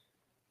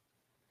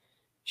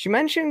she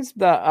mentions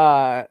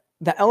the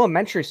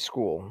elementary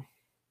school.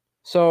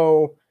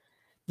 So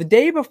the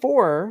day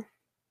before,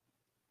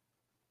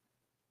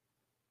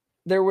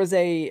 there was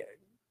a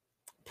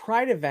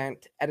Pride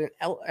event at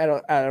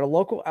a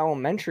local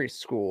elementary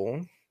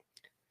school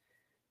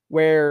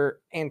where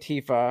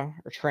Antifa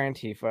or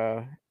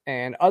Trantifa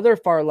and other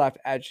far left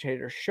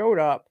agitators showed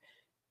up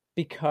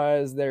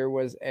because there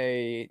was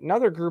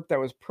another group that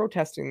was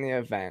protesting the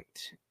event,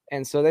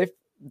 and so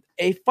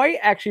a fight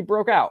actually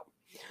broke out.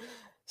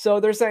 So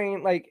they're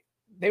saying, like,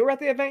 they were at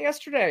the event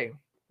yesterday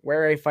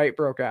where a fight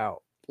broke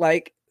out.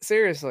 Like,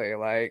 seriously,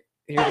 like,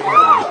 here's the thing.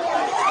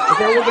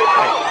 There was a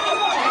fight.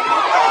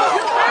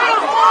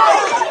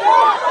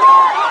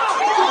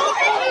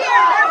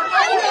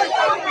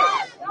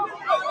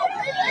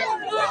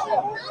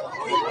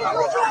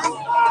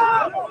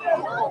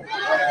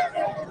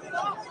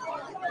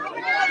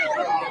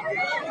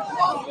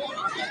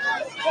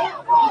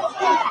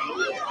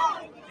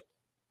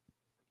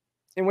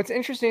 And what's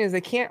interesting is they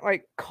can't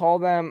like call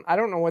them. I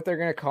don't know what they're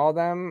going to call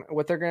them,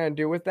 what they're going to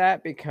do with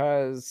that,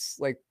 because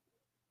like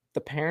the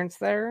parents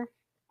there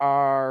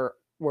were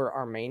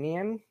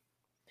Armenian.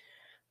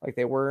 Like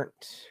they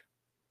weren't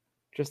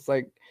just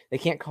like, they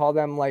can't call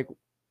them like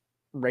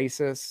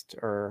racist,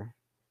 or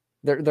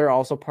they're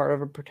also part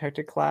of a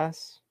protected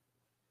class.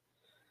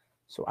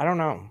 So I don't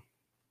know.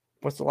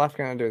 What's the left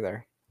going to do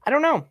there? I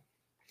don't know.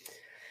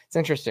 It's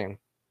interesting.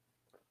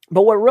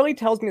 But what really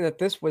tells me that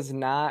this was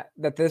an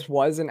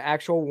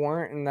actual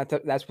warrant and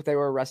that's what they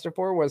were arrested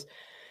for was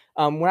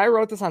when I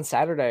wrote this on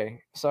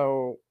Saturday.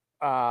 So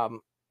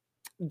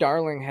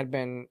Darling had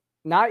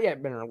not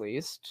yet been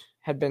released,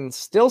 had been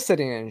still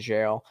sitting in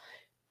jail,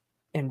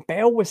 and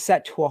bail was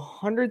set to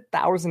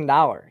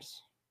 $100,000.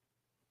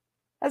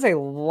 That's a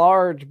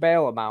large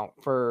bail amount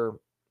for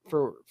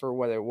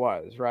what it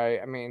was, right?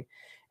 I mean,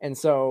 and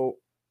so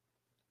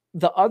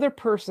the other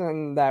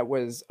person that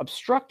was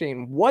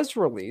obstructing was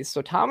released.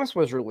 So Thomas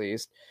was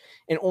released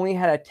and only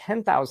had a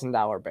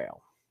 $10,000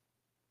 bail.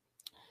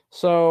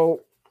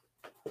 So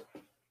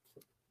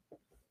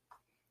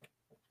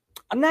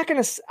I'm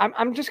just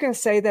going to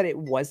say that it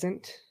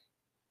wasn't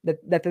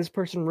that this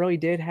person really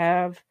did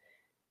have,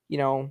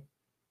 a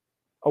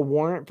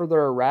warrant for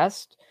their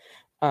arrest.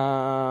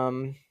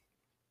 You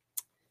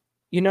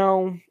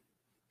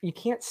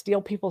can't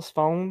steal people's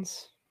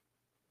phones.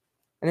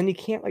 And then you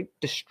can't like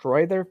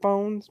destroy their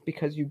phones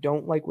because you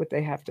don't like what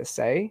they have to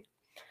say.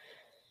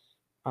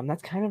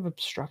 That's kind of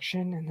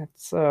obstruction, and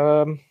that's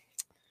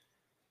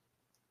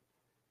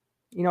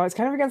it's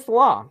kind of against the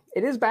law.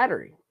 It is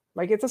battery,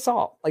 like it's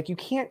assault. Like you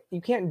can't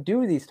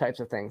do these types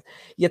of things.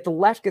 Yet the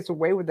left gets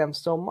away with them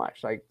so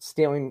much, like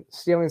stealing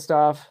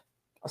stuff,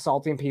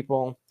 assaulting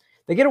people.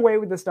 They get away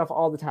with this stuff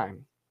all the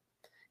time.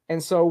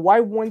 And so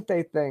why wouldn't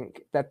they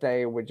think that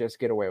they would just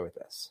get away with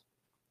this?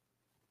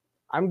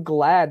 I'm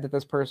glad that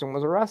this person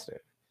was arrested.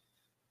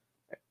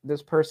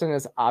 This person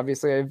is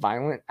obviously a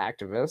violent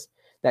activist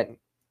that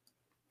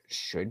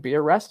should be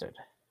arrested.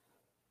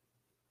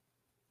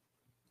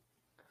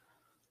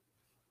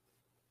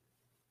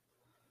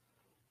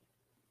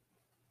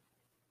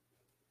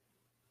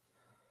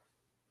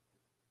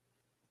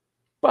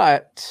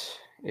 But,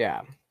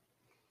 yeah.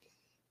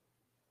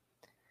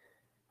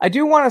 I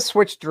do want to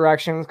switch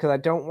directions because I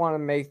don't want to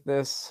make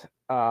this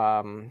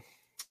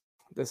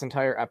this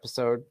entire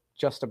episode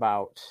just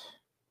about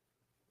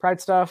Pride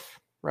stuff,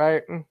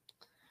 right?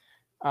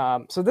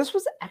 So this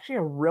was actually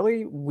a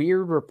really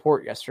weird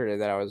report yesterday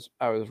that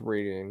I was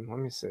reading. Let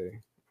me see.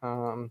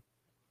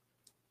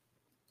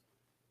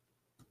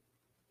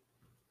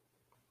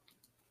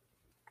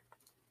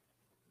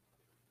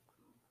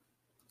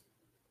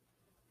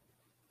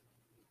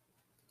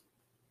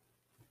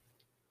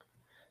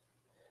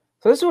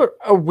 So this was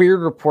a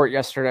weird report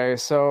yesterday.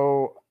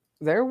 So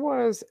there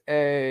was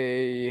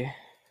a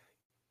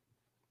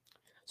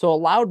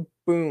loud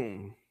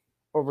boom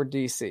over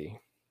DC.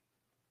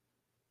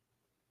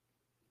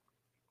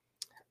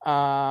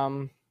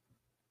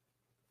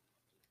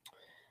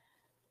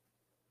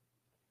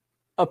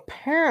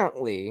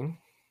 Apparently,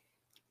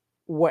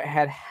 what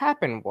had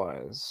happened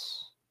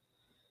was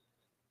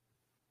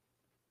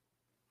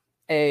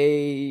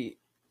a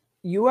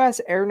U.S.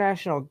 Air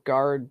National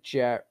Guard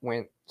jet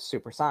went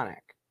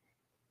supersonic.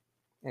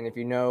 And if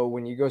you know,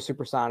 when you go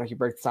supersonic, you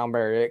break the sound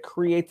barrier, it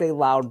creates a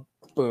loud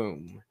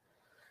boom.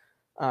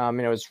 And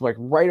it was like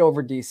right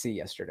over DC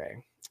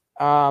yesterday.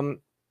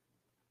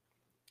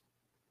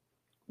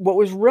 What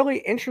was really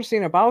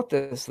interesting about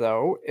this,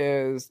 though,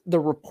 is the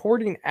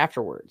reporting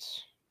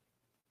afterwards.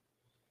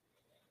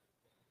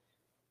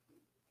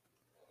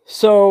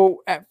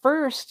 So at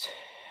first,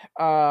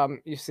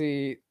 you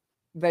see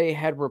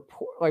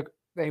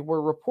they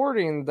were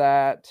reporting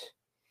that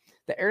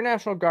the Air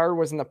National Guard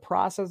was in the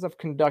process of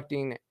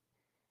conducting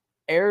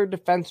air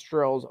defense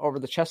drills over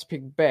the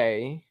Chesapeake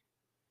Bay,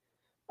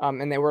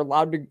 and they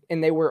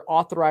were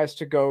authorized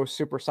to go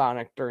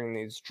supersonic during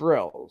these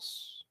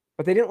drills,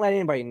 but they didn't let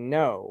anybody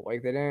know.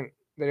 Like they didn't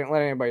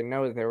let anybody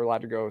know that they were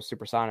allowed to go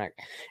supersonic,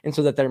 and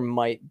so that there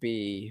might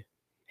be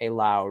a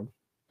loud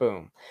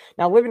boom.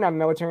 Now, living on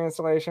military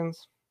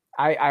installations,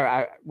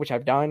 I which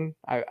I've done,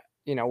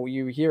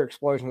 you hear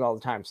explosions all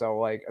the time, so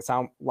like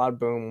a loud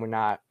boom would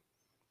not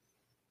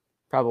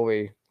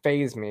probably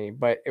phase me,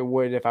 but it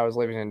would if I was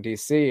living in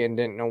DC and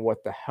didn't know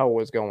what the hell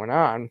was going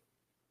on.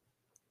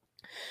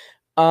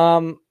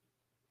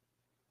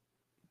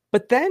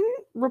 But then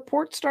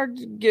reports started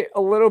to get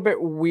a little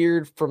bit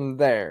weird from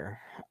there.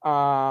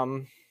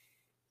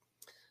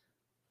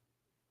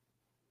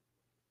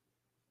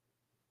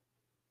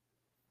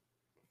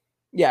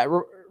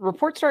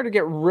 Reports started to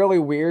get really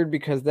weird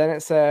because then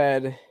it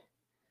said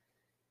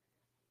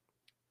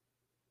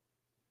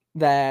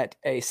that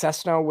a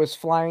Cessna was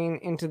flying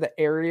into the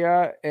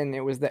area, and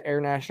it was the Air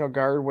National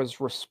Guard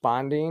was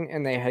responding,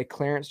 and they had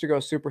clearance to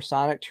go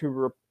supersonic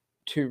to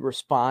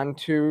respond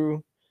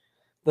to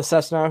the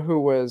Cessna, who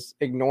was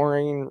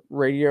ignoring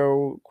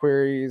radio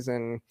queries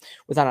and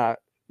was on a,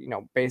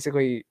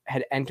 basically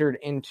had entered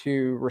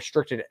into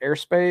restricted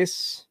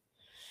airspace,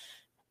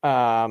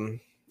 and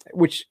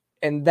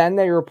then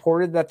they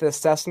reported that the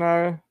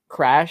Cessna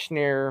crashed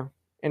in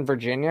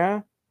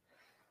Virginia.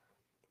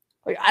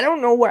 Like, I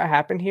don't know what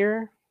happened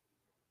here.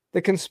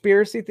 The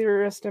conspiracy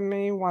theorist in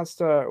me wants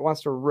to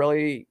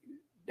really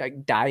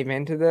like dive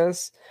into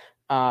this.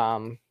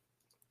 Okay,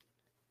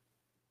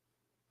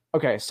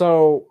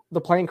 so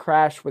the plane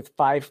crashed with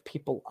 5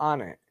 people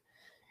on it.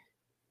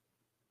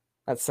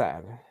 That's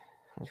sad.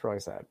 That's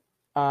really sad.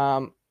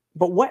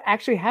 But what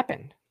actually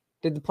happened?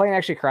 Did the plane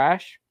actually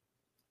crash?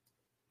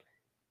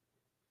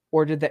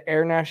 Or did the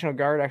Air National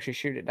Guard actually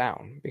shoot it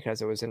down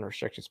because it was in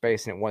restricted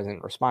space and it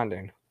wasn't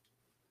responding?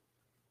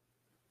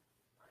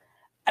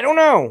 I don't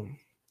know.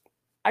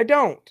 I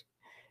don't.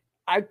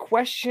 I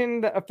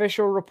question the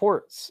official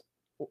reports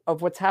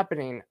of what's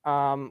happening,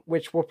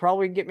 which will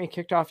probably get me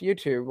kicked off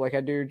YouTube like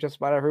I do just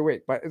about every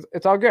week, but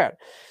it's all good.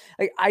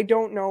 Like, I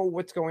don't know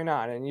what's going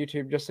on in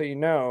YouTube, just so you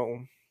know.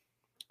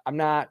 I'm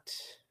not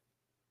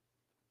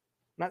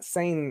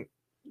saying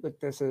that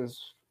this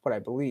is what I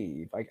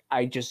believe. Like,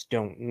 I just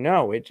don't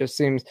know. It just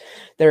seems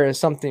there is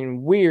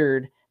something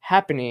weird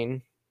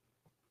happening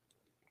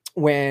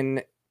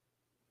when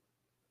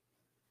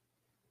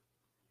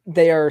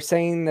they are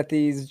saying that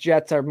these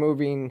jets are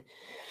moving.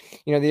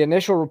 The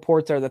initial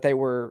reports are that they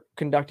were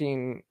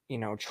conducting,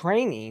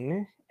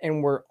 training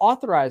and were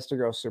authorized to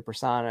go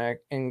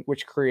supersonic, and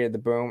which created the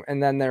boom.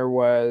 And then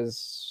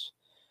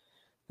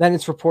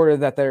it's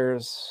reported that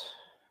there's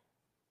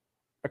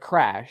a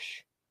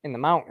crash in the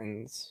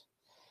mountains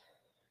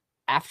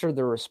after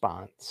the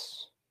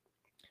response,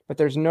 but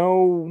there's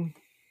no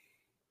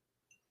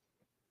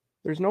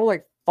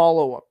like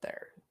follow up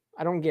there.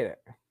 I don't get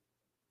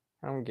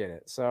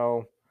it.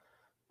 So,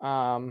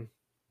 I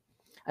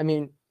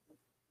mean,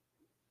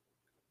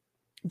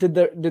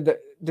 did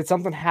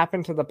something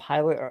happen to the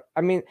pilot?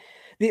 I mean,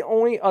 the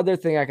only other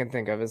thing I can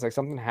think of is like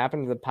something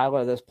happened to the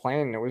pilot of this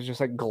plane and it was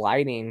just like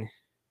gliding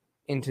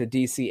into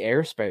DC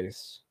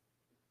airspace.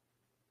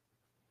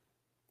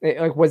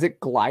 Was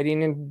it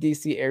gliding in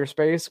DC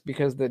airspace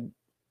because the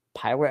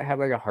pilot had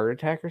like a heart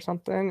attack or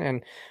something,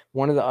 and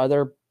one of the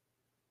other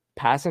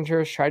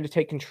passengers tried to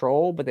take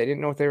control, but they didn't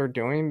know what they were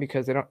doing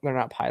because they're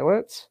not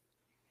pilots?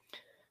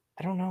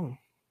 I don't know.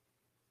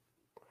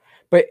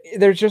 But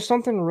there's just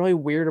something really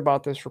weird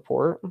about this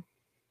report.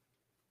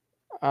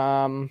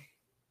 So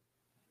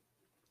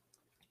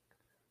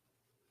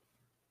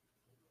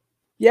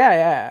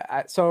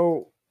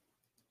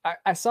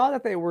I saw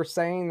that they were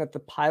saying that the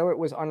pilot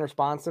was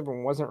unresponsive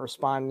and wasn't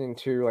responding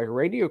to like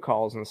radio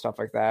calls and stuff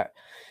like that.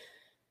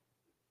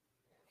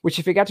 Which,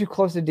 if he got too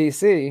close to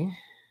DC,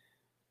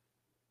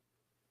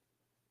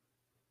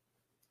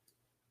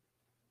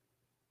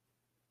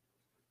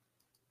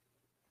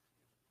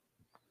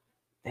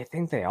 they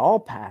think they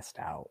all passed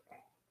out.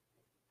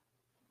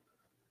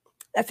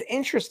 That's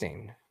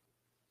interesting.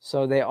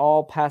 So they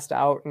all passed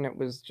out and it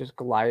was just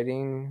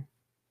gliding.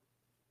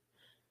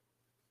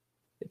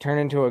 It turned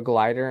into a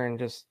glider and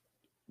just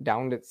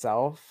downed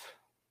itself.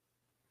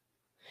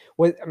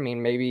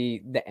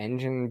 Maybe the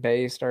engine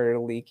bay started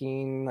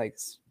leaking like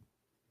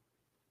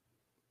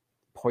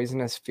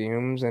poisonous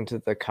fumes into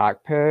the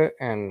cockpit,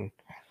 and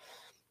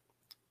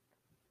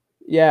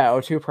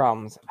O2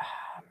 problems.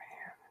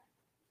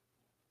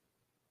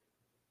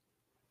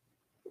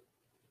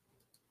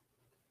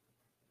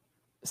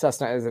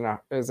 Cessna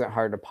isn't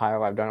hard to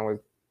pilot. I've done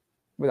it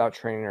without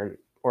training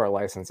or a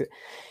license.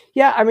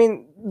 Yeah, I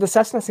mean, the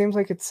Cessna seems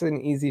like it's an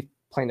easy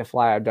plane to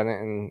fly. I've done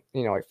it in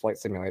like flight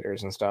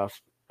simulators and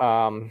stuff.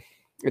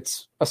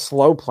 It's a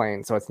slow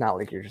plane, so it's not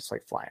like you're just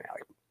like flying at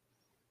like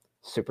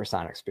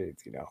supersonic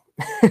speeds.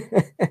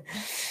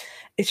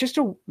 It's just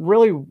a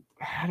really,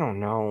 I don't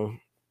know.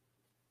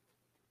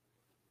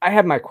 I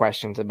had my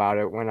questions about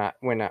it when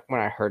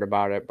I heard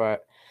about it,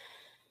 but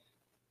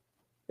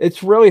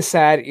it's really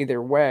sad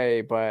either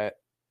way. But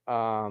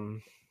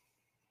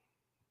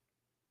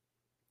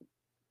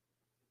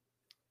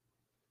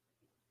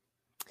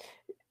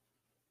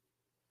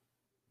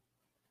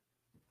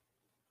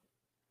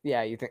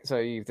yeah, you think so?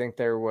 You think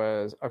there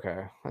was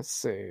okay? Let's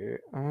see.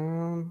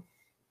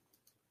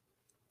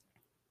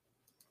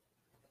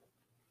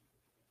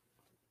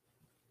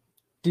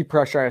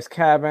 Depressurized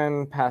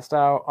cabin, passed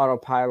out,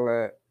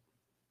 autopilot,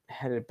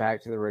 headed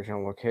back to the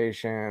original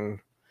location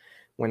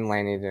when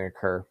landing didn't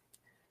occur.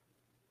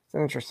 It's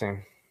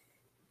interesting.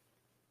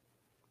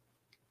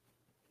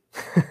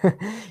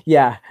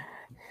 Yeah,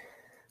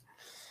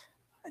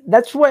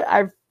 that's what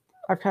I've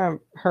kind of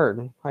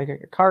heard. Like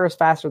a car is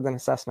faster than a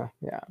Cessna.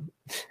 Yeah.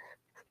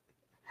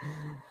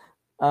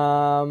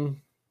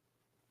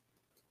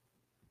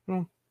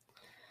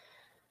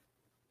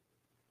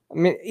 I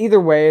mean, either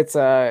way, it's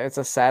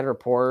a sad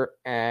report,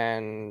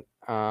 and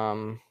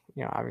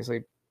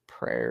obviously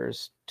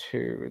prayers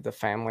to the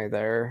family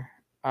there.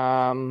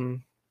 Let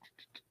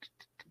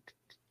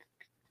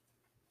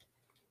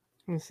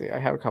me see. I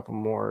have a couple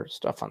more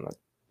stuff on the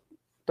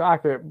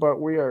docket, but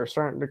we are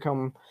starting to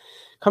come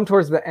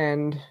towards the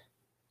end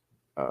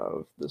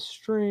of the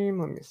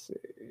stream. Let me see.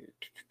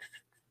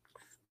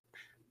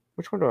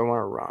 Which one do I want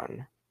to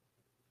run?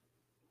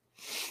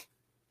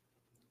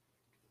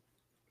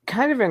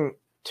 Kind of in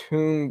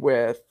tune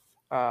with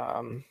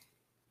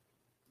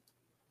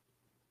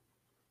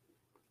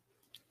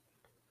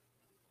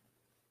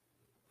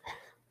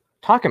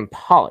talking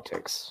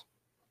politics.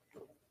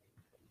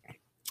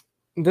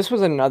 This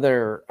was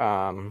another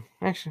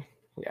actually,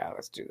 yeah,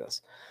 let's do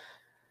this.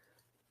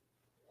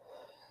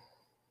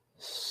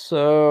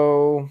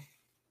 So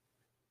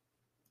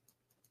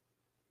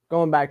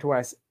going back to what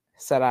I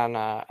said on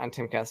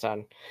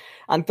Timcast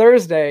on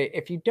Thursday,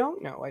 if you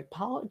don't know, like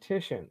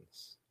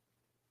politicians,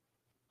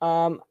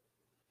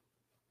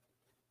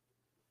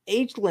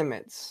 age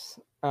limits,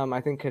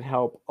 I think could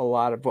help a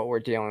lot of what we're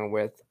dealing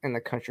with in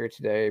the country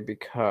today,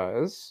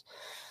 because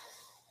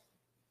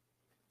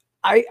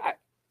I'll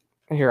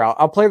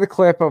play the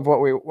clip of what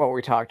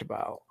we talked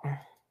about.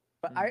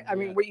 But I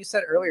mean, what you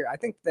said earlier, I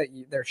think that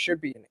there should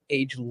be an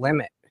age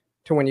limit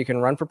to when you can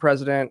run for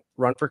president,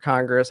 run for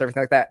Congress,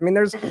 everything like that. I mean,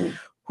 there's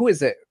who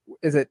is it?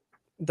 Is it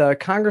the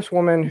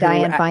Congresswoman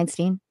Dianne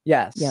Feinstein?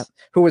 Yes. Yep.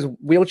 Who was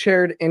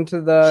wheelchaired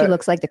into the... She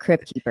looks like the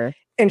Crypt Keeper.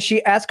 And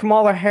she asked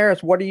Kamala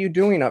Harris, "What are you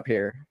doing up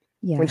here?"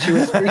 Yeah. When she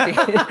was speaking,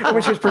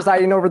 when she was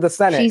presiding over the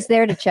Senate. She's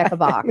there to check a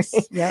box.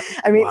 Yep.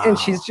 I mean, wow. And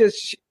she's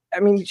just... I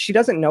mean, she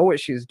doesn't know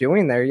what she's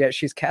doing there, yet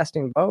she's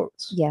casting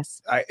votes.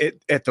 Yes.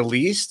 At the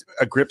least,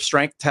 a grip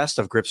strength test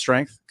of grip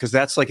strength, because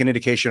that's like an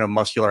indication of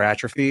muscular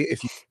atrophy.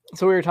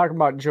 So we were talking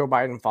about Joe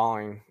Biden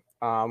falling,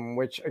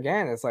 which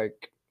again is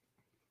like,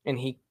 and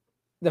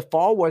the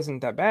fall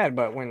wasn't that bad,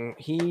 but when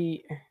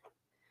it's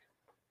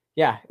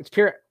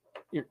pure.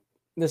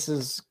 This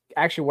is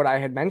actually what I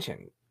had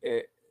mentioned.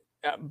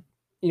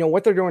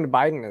 What they're doing to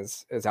Biden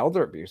is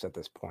elder abuse at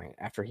this point.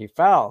 After he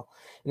fell,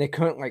 and they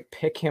couldn't like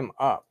pick him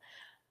up.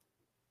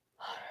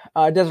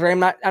 Desiree,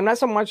 I'm not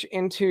so much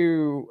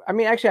into. I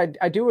mean, actually,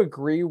 I do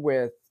agree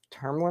with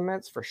term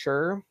limits for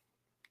sure.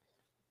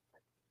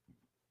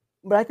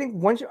 But I think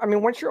once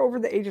you're over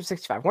the age of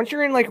 65, once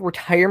you're in like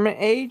retirement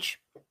age,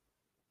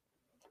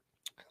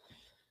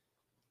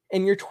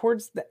 and you're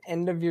towards the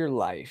end of your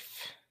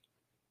life,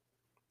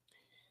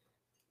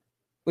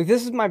 like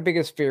this is my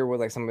biggest fear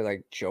with like somebody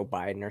like Joe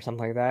Biden or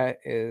something like that,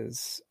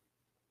 is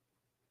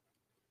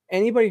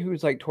anybody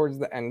who's like towards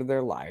the end of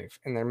their life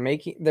and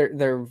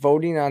they're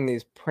voting on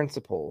these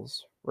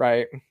principles,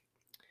 right?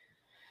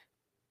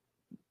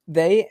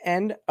 They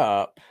end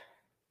up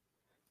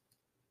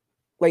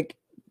like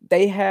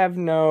they have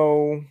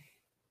no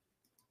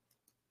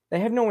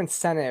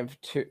incentive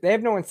to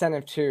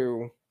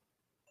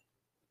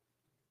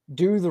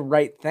do the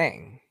right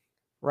thing,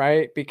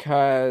 right?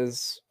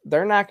 Because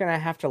they're not going to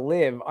have to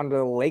live under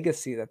the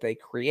legacy that they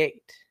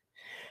create.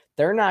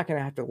 They're not going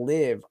to have to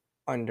live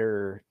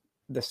under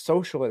the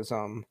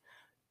socialism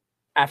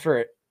after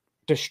it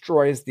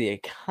destroys the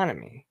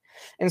economy.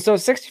 And so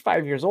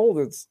 65 years old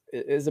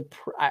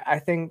I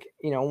think,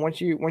 once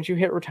you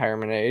hit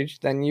retirement age,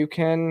 then you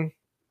can,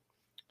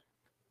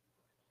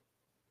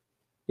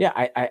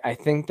 I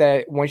think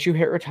that once you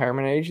hit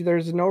retirement age,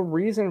 there's no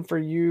reason for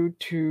you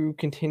to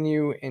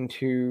continue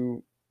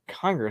into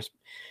Congress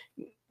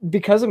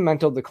because of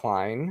mental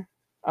decline.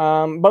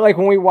 But like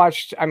when we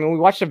watched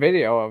a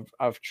video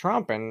of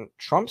Trump, and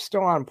Trump's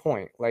still on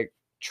point. Like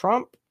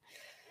Trump's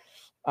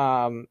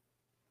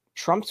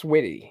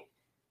witty.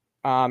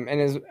 I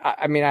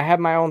have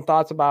my own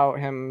thoughts about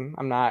him.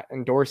 I'm not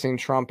endorsing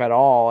Trump at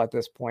all at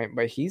this point,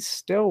 but he's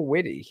still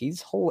witty.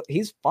 He's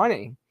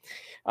funny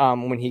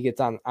when he gets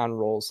on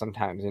rolls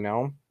sometimes,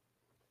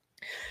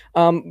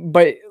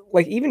 But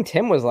like even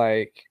Tim was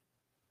like,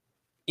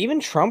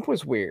 even Trump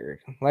was weird.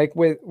 Like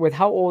with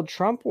how old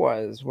Trump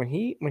was when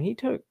he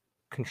took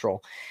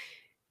control.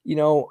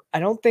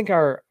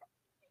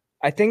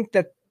 I think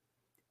that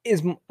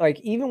is like,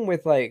 even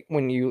with like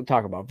when you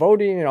talk about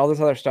voting and all this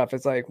other stuff,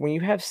 it's like when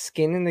you have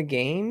skin in the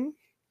game,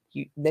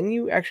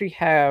 you actually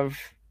have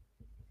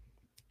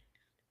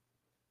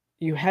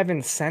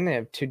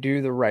incentive to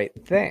do the right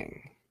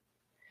thing.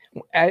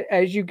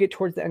 As you get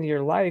towards the end of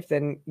your life,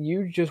 then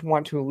you just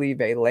want to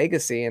leave a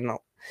legacy,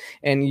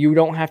 and you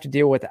don't have to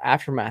deal with the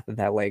aftermath of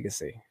that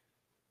legacy.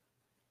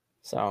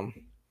 So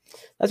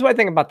that's what I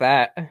think about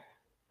that.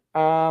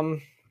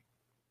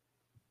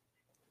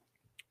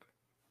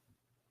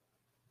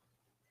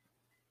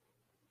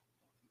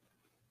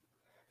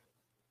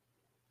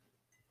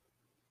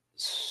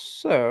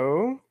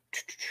 So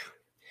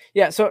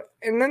yeah, so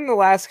and then the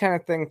last kind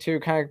of thing too,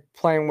 kind of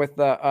playing with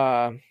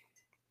the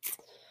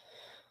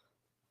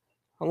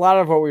a lot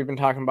of what we've been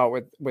talking about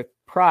with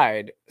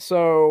pride.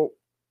 So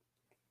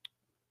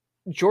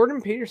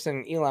Jordan Peterson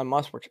and Elon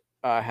Musk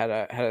had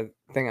a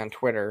thing on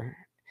Twitter,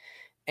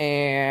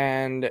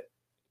 and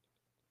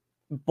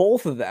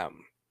both of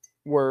them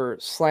were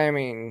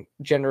slamming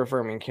gender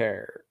affirming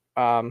care.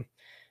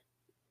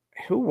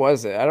 Who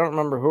was it? I don't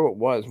remember who it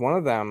was. One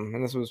of them,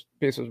 and this was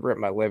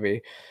written by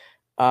Livy,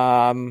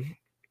 who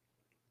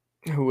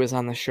was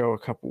on the show a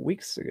couple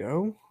weeks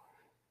ago.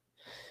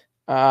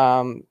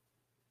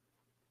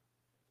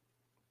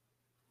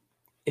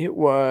 It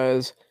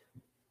was,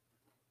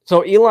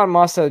 so Elon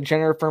Musk said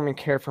gender affirming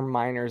care for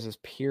minors is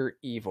pure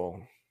evil,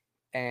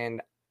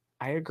 and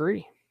I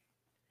agree.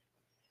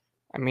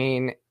 I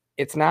mean,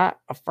 it's not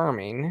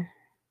affirming.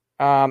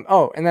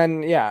 And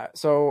then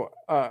so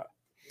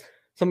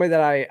somebody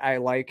that I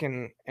like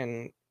and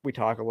we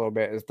talk a little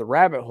bit is the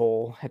Rabbit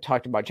Hole had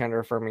talked about gender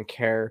affirming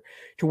care,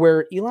 to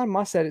where Elon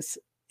Musk said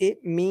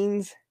it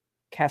means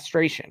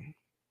castration,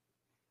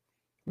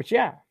 which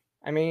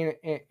I mean,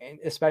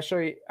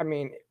 especially, I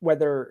mean,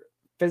 whether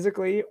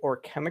physically or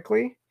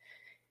chemically,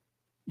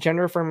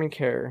 gender affirming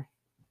care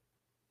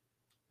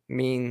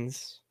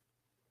means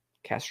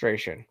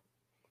castration.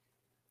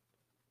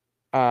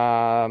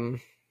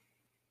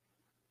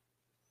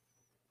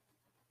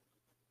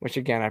 Which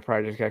again, I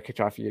probably just got kicked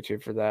off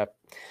YouTube for that.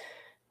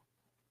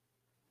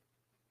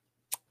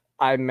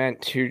 I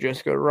meant to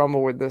just go to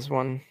Rumble with this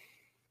one.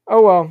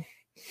 Oh well.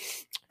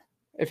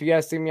 If you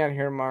guys see me out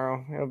here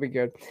tomorrow, it'll be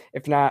good.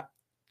 If not,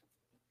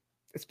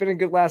 it's been a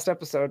good last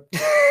episode.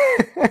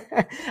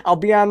 I'll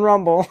be on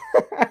Rumble.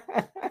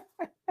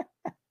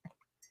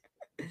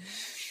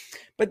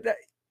 But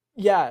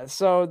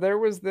so there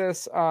was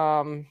this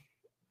let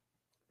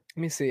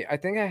me see. I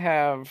think I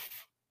have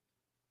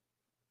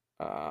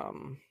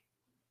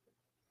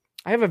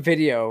a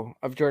video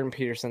of Jordan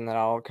Peterson that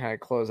I'll kind of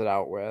close it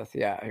out with.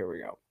 Yeah, here we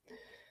go.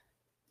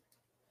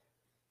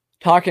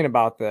 Talking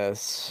about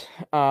this.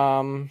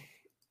 And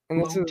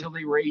this is until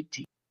they were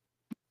 18.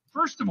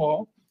 First of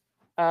all,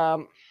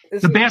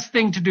 the best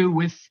thing to do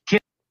with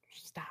kids.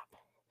 Stop.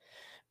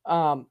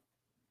 But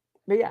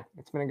yeah,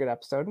 it's been a good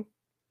episode.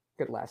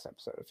 Good last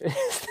episode.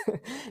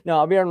 No,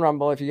 I'll be on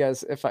Rumble if you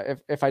guys,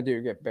 if I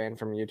do get banned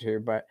from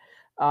YouTube, but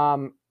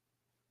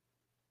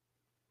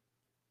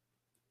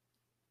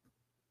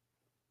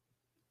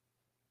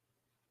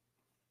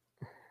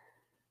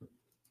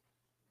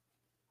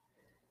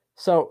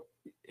so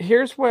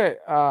here's what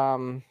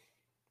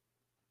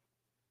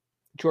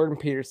Jordan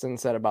Peterson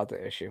said about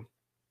the issue.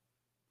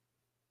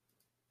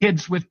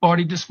 Kids with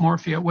body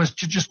dysmorphia was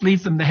to just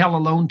leave them the hell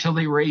alone till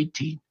they were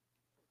 18.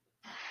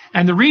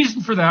 And the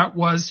reason for that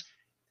was,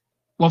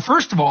 well,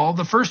 first of all,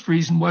 the first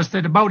reason was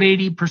that about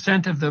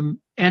 80% of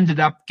them ended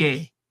up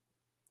gay.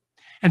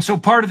 And so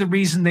part of the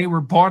reason they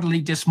were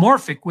bodily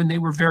dysmorphic when they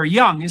were very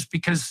young is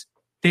because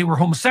they were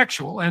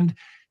homosexual. And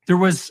there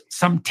was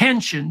some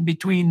tension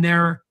between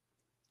their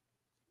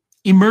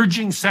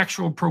emerging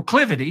sexual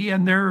proclivity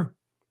and their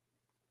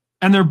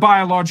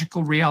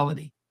biological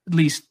reality, at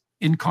least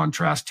in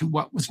contrast to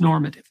what was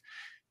normative.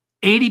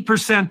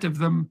 80% of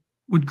them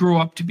would grow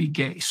up to be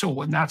gay.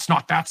 So, and that's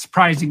not that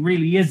surprising,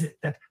 really, is it?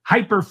 That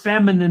hyper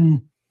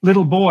feminine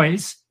little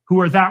boys who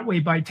are that way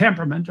by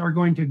temperament are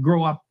going to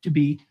grow up to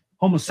be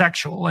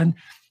homosexual. And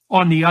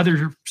on the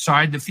other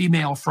side, the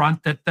female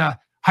front, that the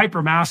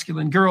hyper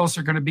masculine girls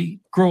are going to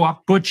grow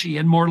up butchy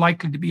and more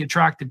likely to be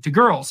attracted to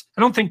girls.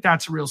 I don't think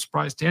that's a real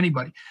surprise to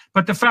anybody.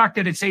 But the fact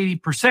that it's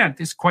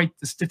 80% is quite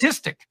the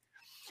statistic.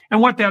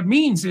 And what that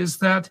means is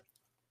that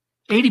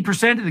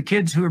 80% of the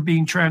kids who are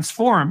being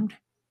transformed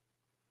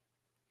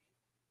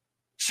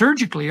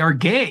surgically are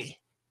gay.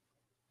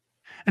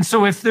 And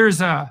so if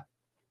there's a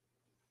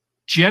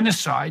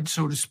genocide,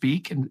 so to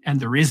speak, and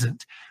there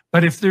isn't,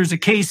 but if there's a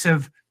case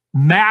of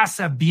mass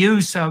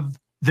abuse of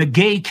the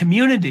gay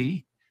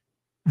community,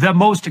 the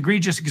most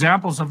egregious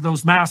examples of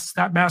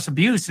that mass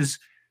abuse is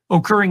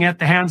occurring at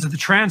the hands of the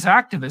trans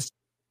activists.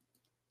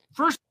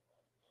 First,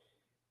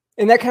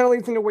 and that kind of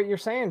leads into what you're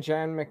saying,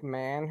 Jen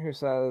McMahon, who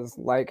says,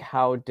 like,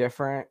 how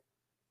different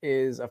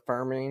is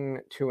affirming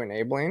to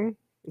enabling.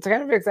 It's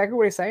kind of exactly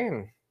what he's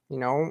saying. You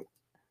know,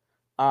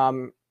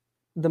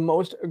 the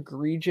most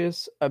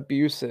egregious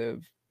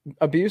abuses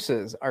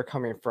are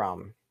coming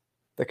from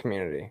the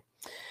community,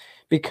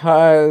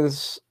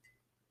 because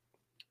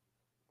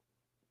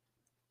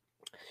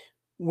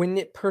when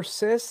it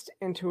persists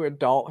into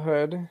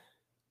adulthood,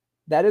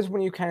 that is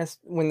when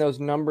when those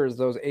numbers,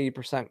 those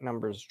 80%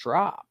 numbers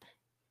drop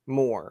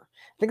more.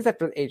 I think it's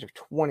after the age of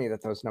 20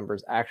 that those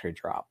numbers actually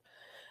drop.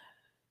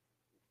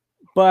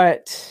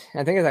 But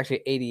I think it's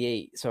actually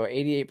 88. So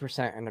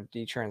 88% end up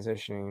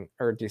detransitioning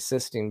or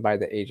desisting by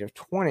the age of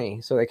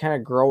 20. So they kind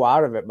of grow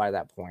out of it by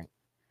that point.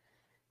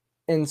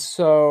 And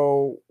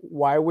so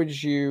why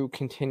would you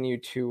continue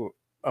to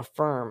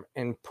affirm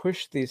and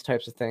push these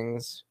types of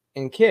things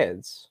in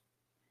kids?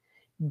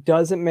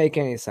 Doesn't make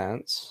any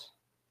sense.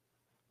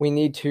 We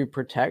need to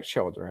protect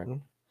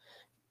children.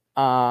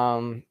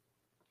 Let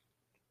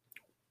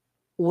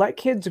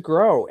kids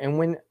grow. And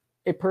when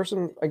a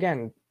person,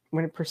 again,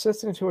 when it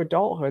persists into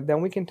adulthood,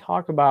 then we can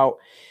talk about,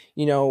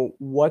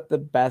 what the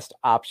best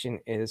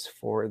option is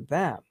for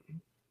them.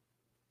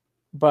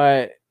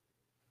 But,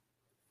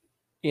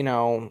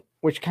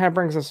 which kind of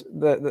brings us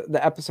the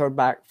episode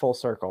back full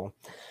circle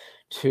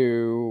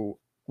to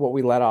what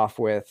we let off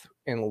with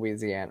in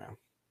Louisiana.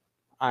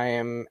 I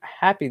am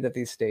happy that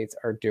these states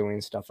are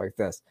doing stuff like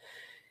this.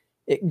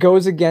 It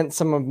goes against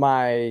some of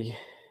my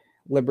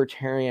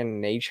libertarian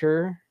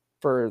nature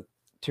to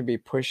be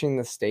pushing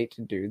the state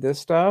to do this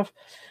stuff.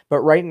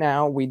 But right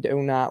now, we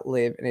do not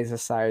live in a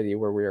society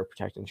where we are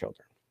protecting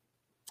children.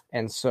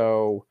 And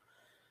so,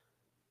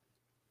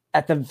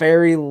 at the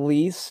very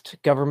least,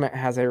 government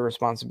has a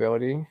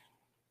responsibility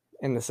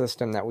in the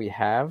system that we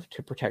have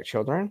to protect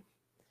children.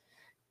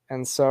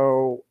 And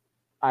so,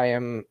 I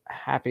am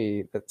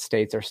happy that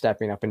states are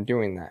stepping up and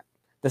doing that.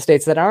 The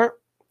states that aren't,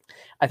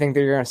 I think that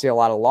you're going to see a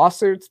lot of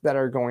lawsuits that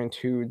are going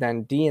to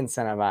then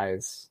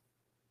de-incentivize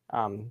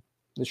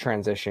the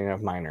transition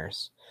of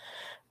minors.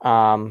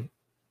 And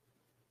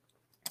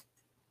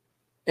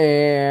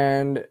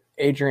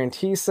Adrian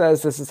T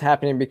says this is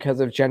happening because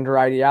of gender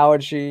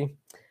ideology.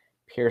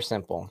 Pure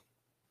simple.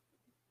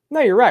 No,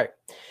 you're right.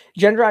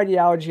 Gender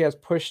ideology has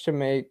pushed to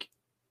make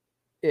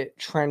it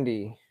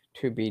trendy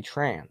to be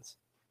trans.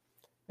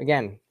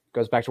 Again,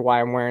 goes back to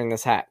why I'm wearing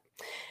this hat.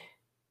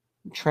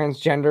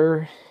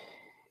 Transgender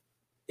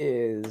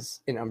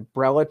is an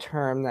umbrella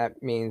term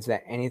that means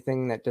that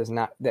anything that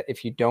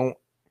if you don't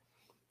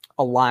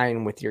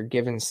align with your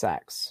given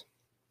sex,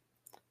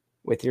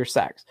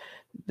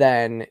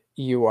 then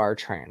you are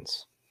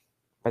trans.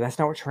 But that's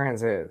not what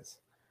trans is.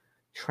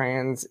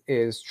 Trans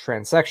is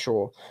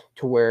transsexual,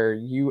 to where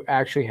you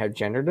actually have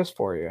gender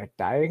dysphoria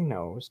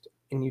diagnosed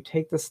and you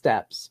take the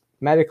steps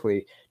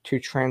medically to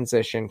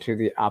transition to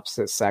the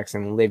opposite sex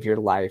and live your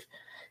life,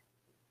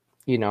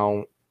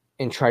 and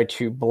try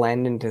to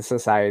blend into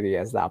society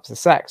as the opposite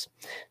sex.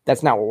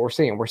 That's not what we're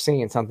seeing. We're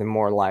seeing something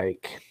more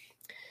like,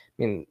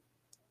 the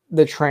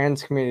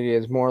trans community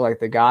is more like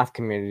the goth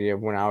community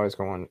of when I was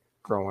growing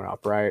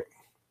up, right?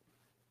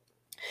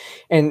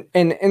 And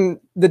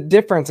the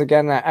difference,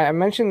 again, I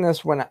mentioned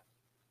this when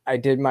I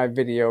did my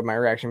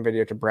reaction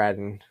video to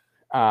Braden.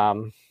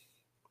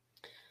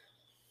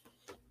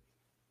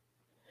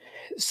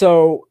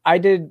 So I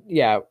did,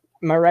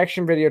 my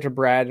reaction video to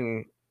Brad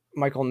and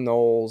Michael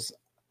Knowles.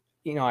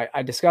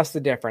 I discussed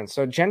the difference.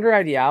 So gender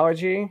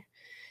ideology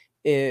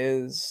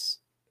is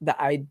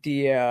the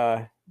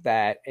idea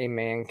that a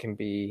man can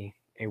be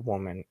a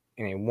woman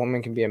and a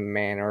woman can be a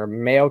man, or a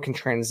male can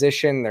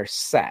transition their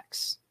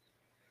sex.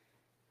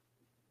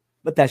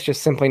 But that's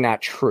just simply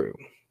not true.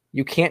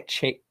 You can't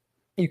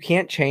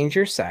change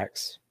your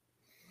sex.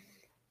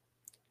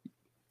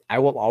 I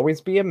will always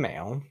be a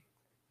male.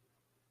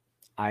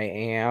 I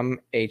am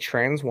a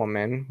trans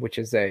woman, which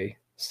is a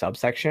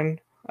subsection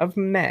of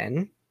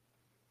men.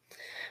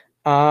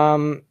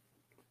 And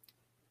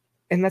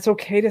that's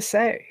okay to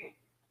say.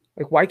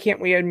 Like, why can't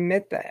we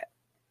admit that?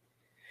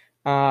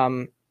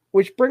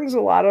 Which brings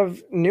a lot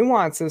of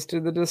nuances to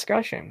the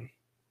discussion.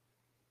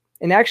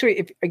 And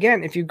actually,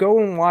 if you go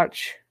and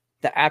watch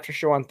the after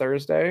show on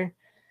Thursday,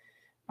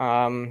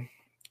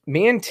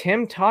 me and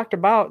Tim talked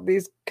about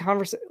these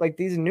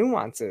these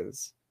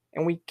nuances,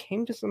 and we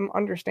came to some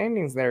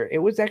understandings there. It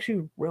was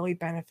actually really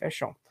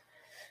beneficial.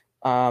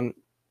 And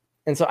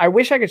so I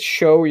wish I could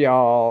show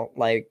y'all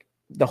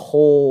the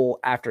whole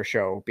after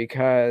show,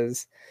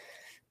 because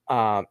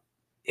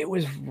it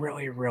was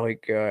really, really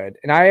good.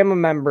 And I am a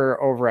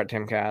member over at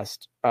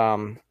Timcast.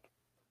 And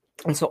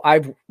so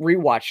I've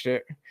rewatched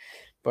it,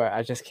 but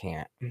I just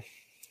can't.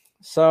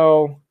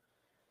 So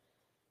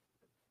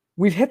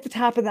we've hit the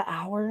top of the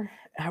hour.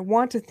 I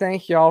want to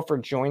thank y'all for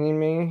joining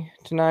me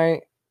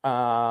tonight,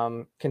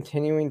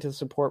 continuing to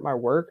support my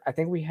work. I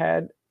think we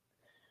had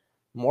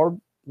more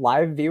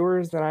live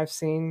viewers than I've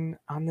seen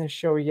on this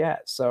show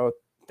yet. So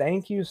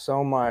thank you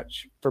so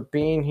much for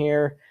being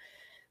here,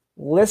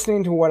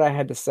 listening to what I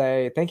had to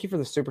say. Thank you for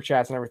the super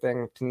chats and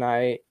everything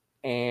tonight.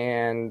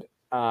 And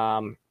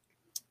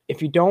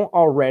if you don't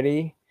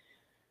already,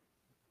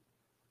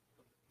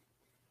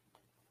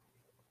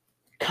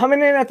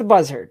 coming in at the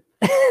buzzard,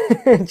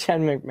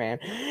 Jen McMahon,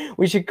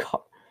 we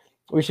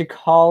should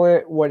call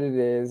it what it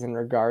is in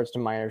regards to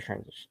minor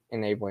transition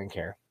enabling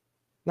care.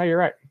 No, you're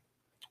right.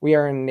 We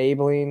are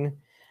enabling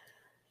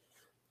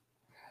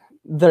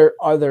their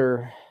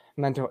other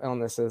mental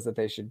illnesses that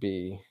they should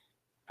be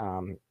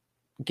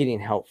getting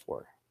help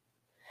for,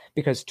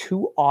 because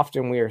too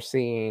often we are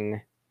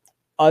seeing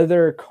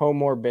other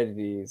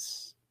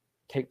comorbidities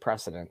take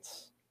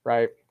precedence,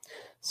 right?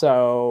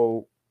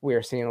 So we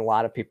are seeing a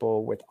lot of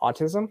people with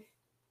autism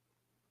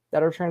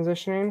that are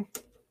transitioning.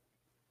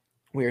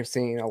 We are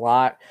seeing a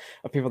lot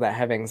of people that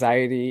have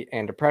anxiety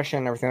and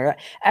depression, everything like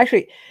that.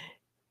 Actually,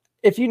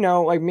 if you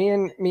know, like me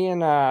and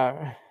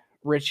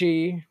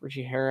Richie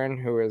Heron,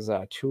 who is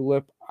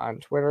Tulip on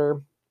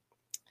Twitter,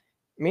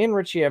 me and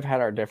Richie have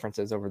had our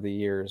differences over the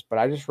years, but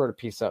I just wrote a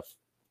piece up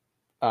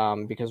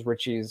because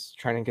Richie's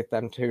trying to get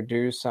them to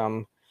do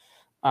some,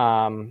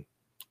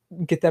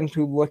 get them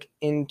to look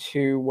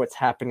into what's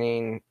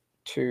happening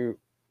to,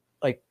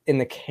 like, in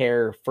the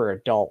care for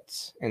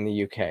adults in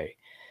the UK.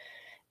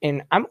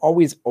 And I'm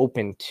always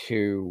open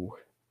to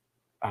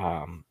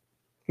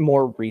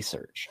more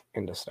research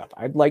into stuff.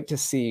 I'd like to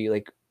see,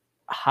 like,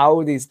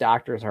 how these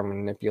doctors are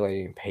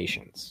manipulating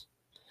patients,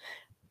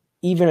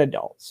 even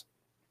adults.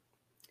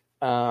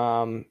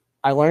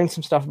 I learned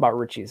some stuff about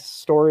Richie's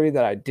story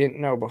that I didn't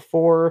know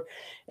before.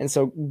 And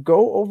so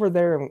go over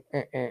there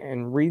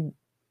and read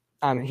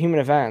on Human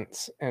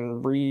Events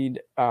and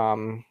read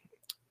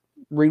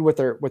what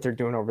they're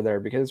doing over there,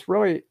 because it's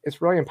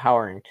really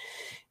empowering.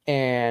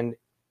 And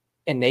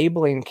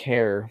enabling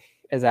care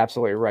is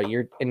absolutely right.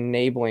 You're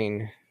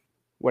enabling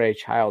what a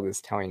child is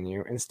telling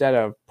you instead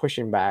of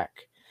pushing back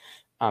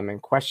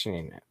and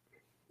questioning it.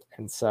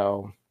 And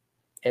so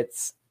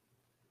it's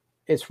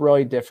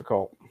really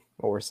difficult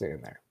what we're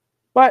seeing there.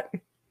 But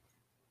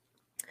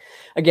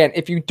again,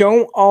 if you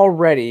don't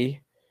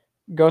already,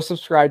 go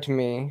subscribe to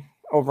me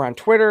over on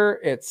Twitter.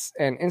 It's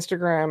and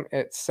Instagram.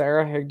 It's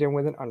Sarah Higdon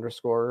with an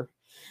 _.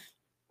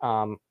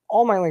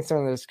 All my links are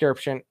in the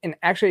description. And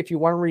actually, if you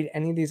want to read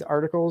any of these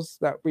articles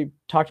that we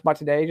talked about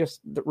today, just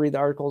read the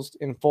articles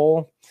in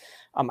full.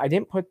 I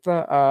didn't put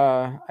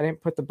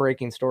the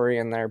breaking story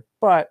in there,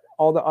 but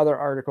all the other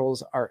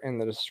articles are in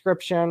the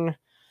description.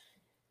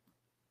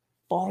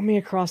 Follow me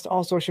across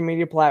all social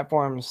media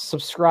platforms.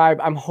 Subscribe.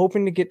 I'm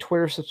hoping to get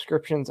Twitter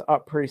subscriptions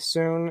up pretty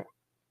soon.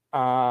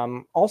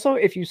 Also,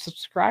 if you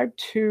subscribe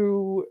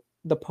to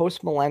the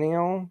Post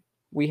Millennial,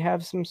 we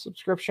have some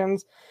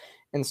subscriptions.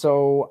 And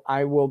so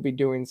I will be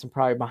doing some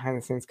probably behind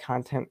the scenes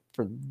content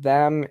for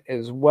them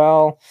as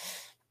well.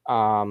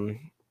 But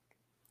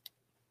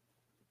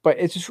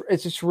it's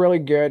just really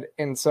good.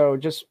 And so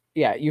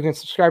you can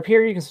subscribe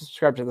here. You can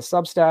subscribe to the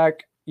Substack.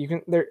 You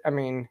can there. I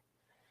mean,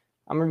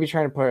 I'm going to be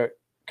trying to put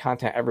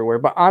content everywhere,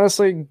 but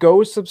honestly,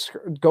 go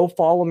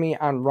follow me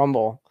on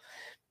Rumble.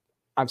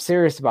 I'm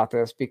serious about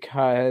this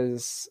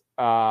because,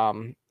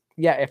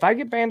 if I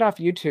get banned off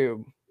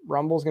YouTube,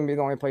 Rumble's going to be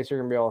the only place you're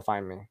going to be able to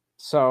find me.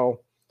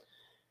 So,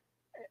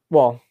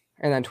 and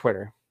then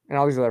Twitter and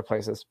all these other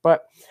places,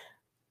 but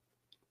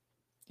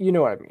you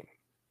know what I mean.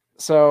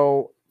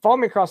 So follow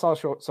me across all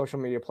social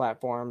media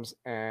platforms,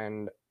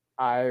 and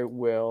I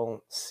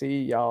will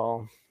see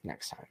y'all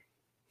next time.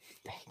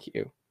 Thank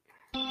you.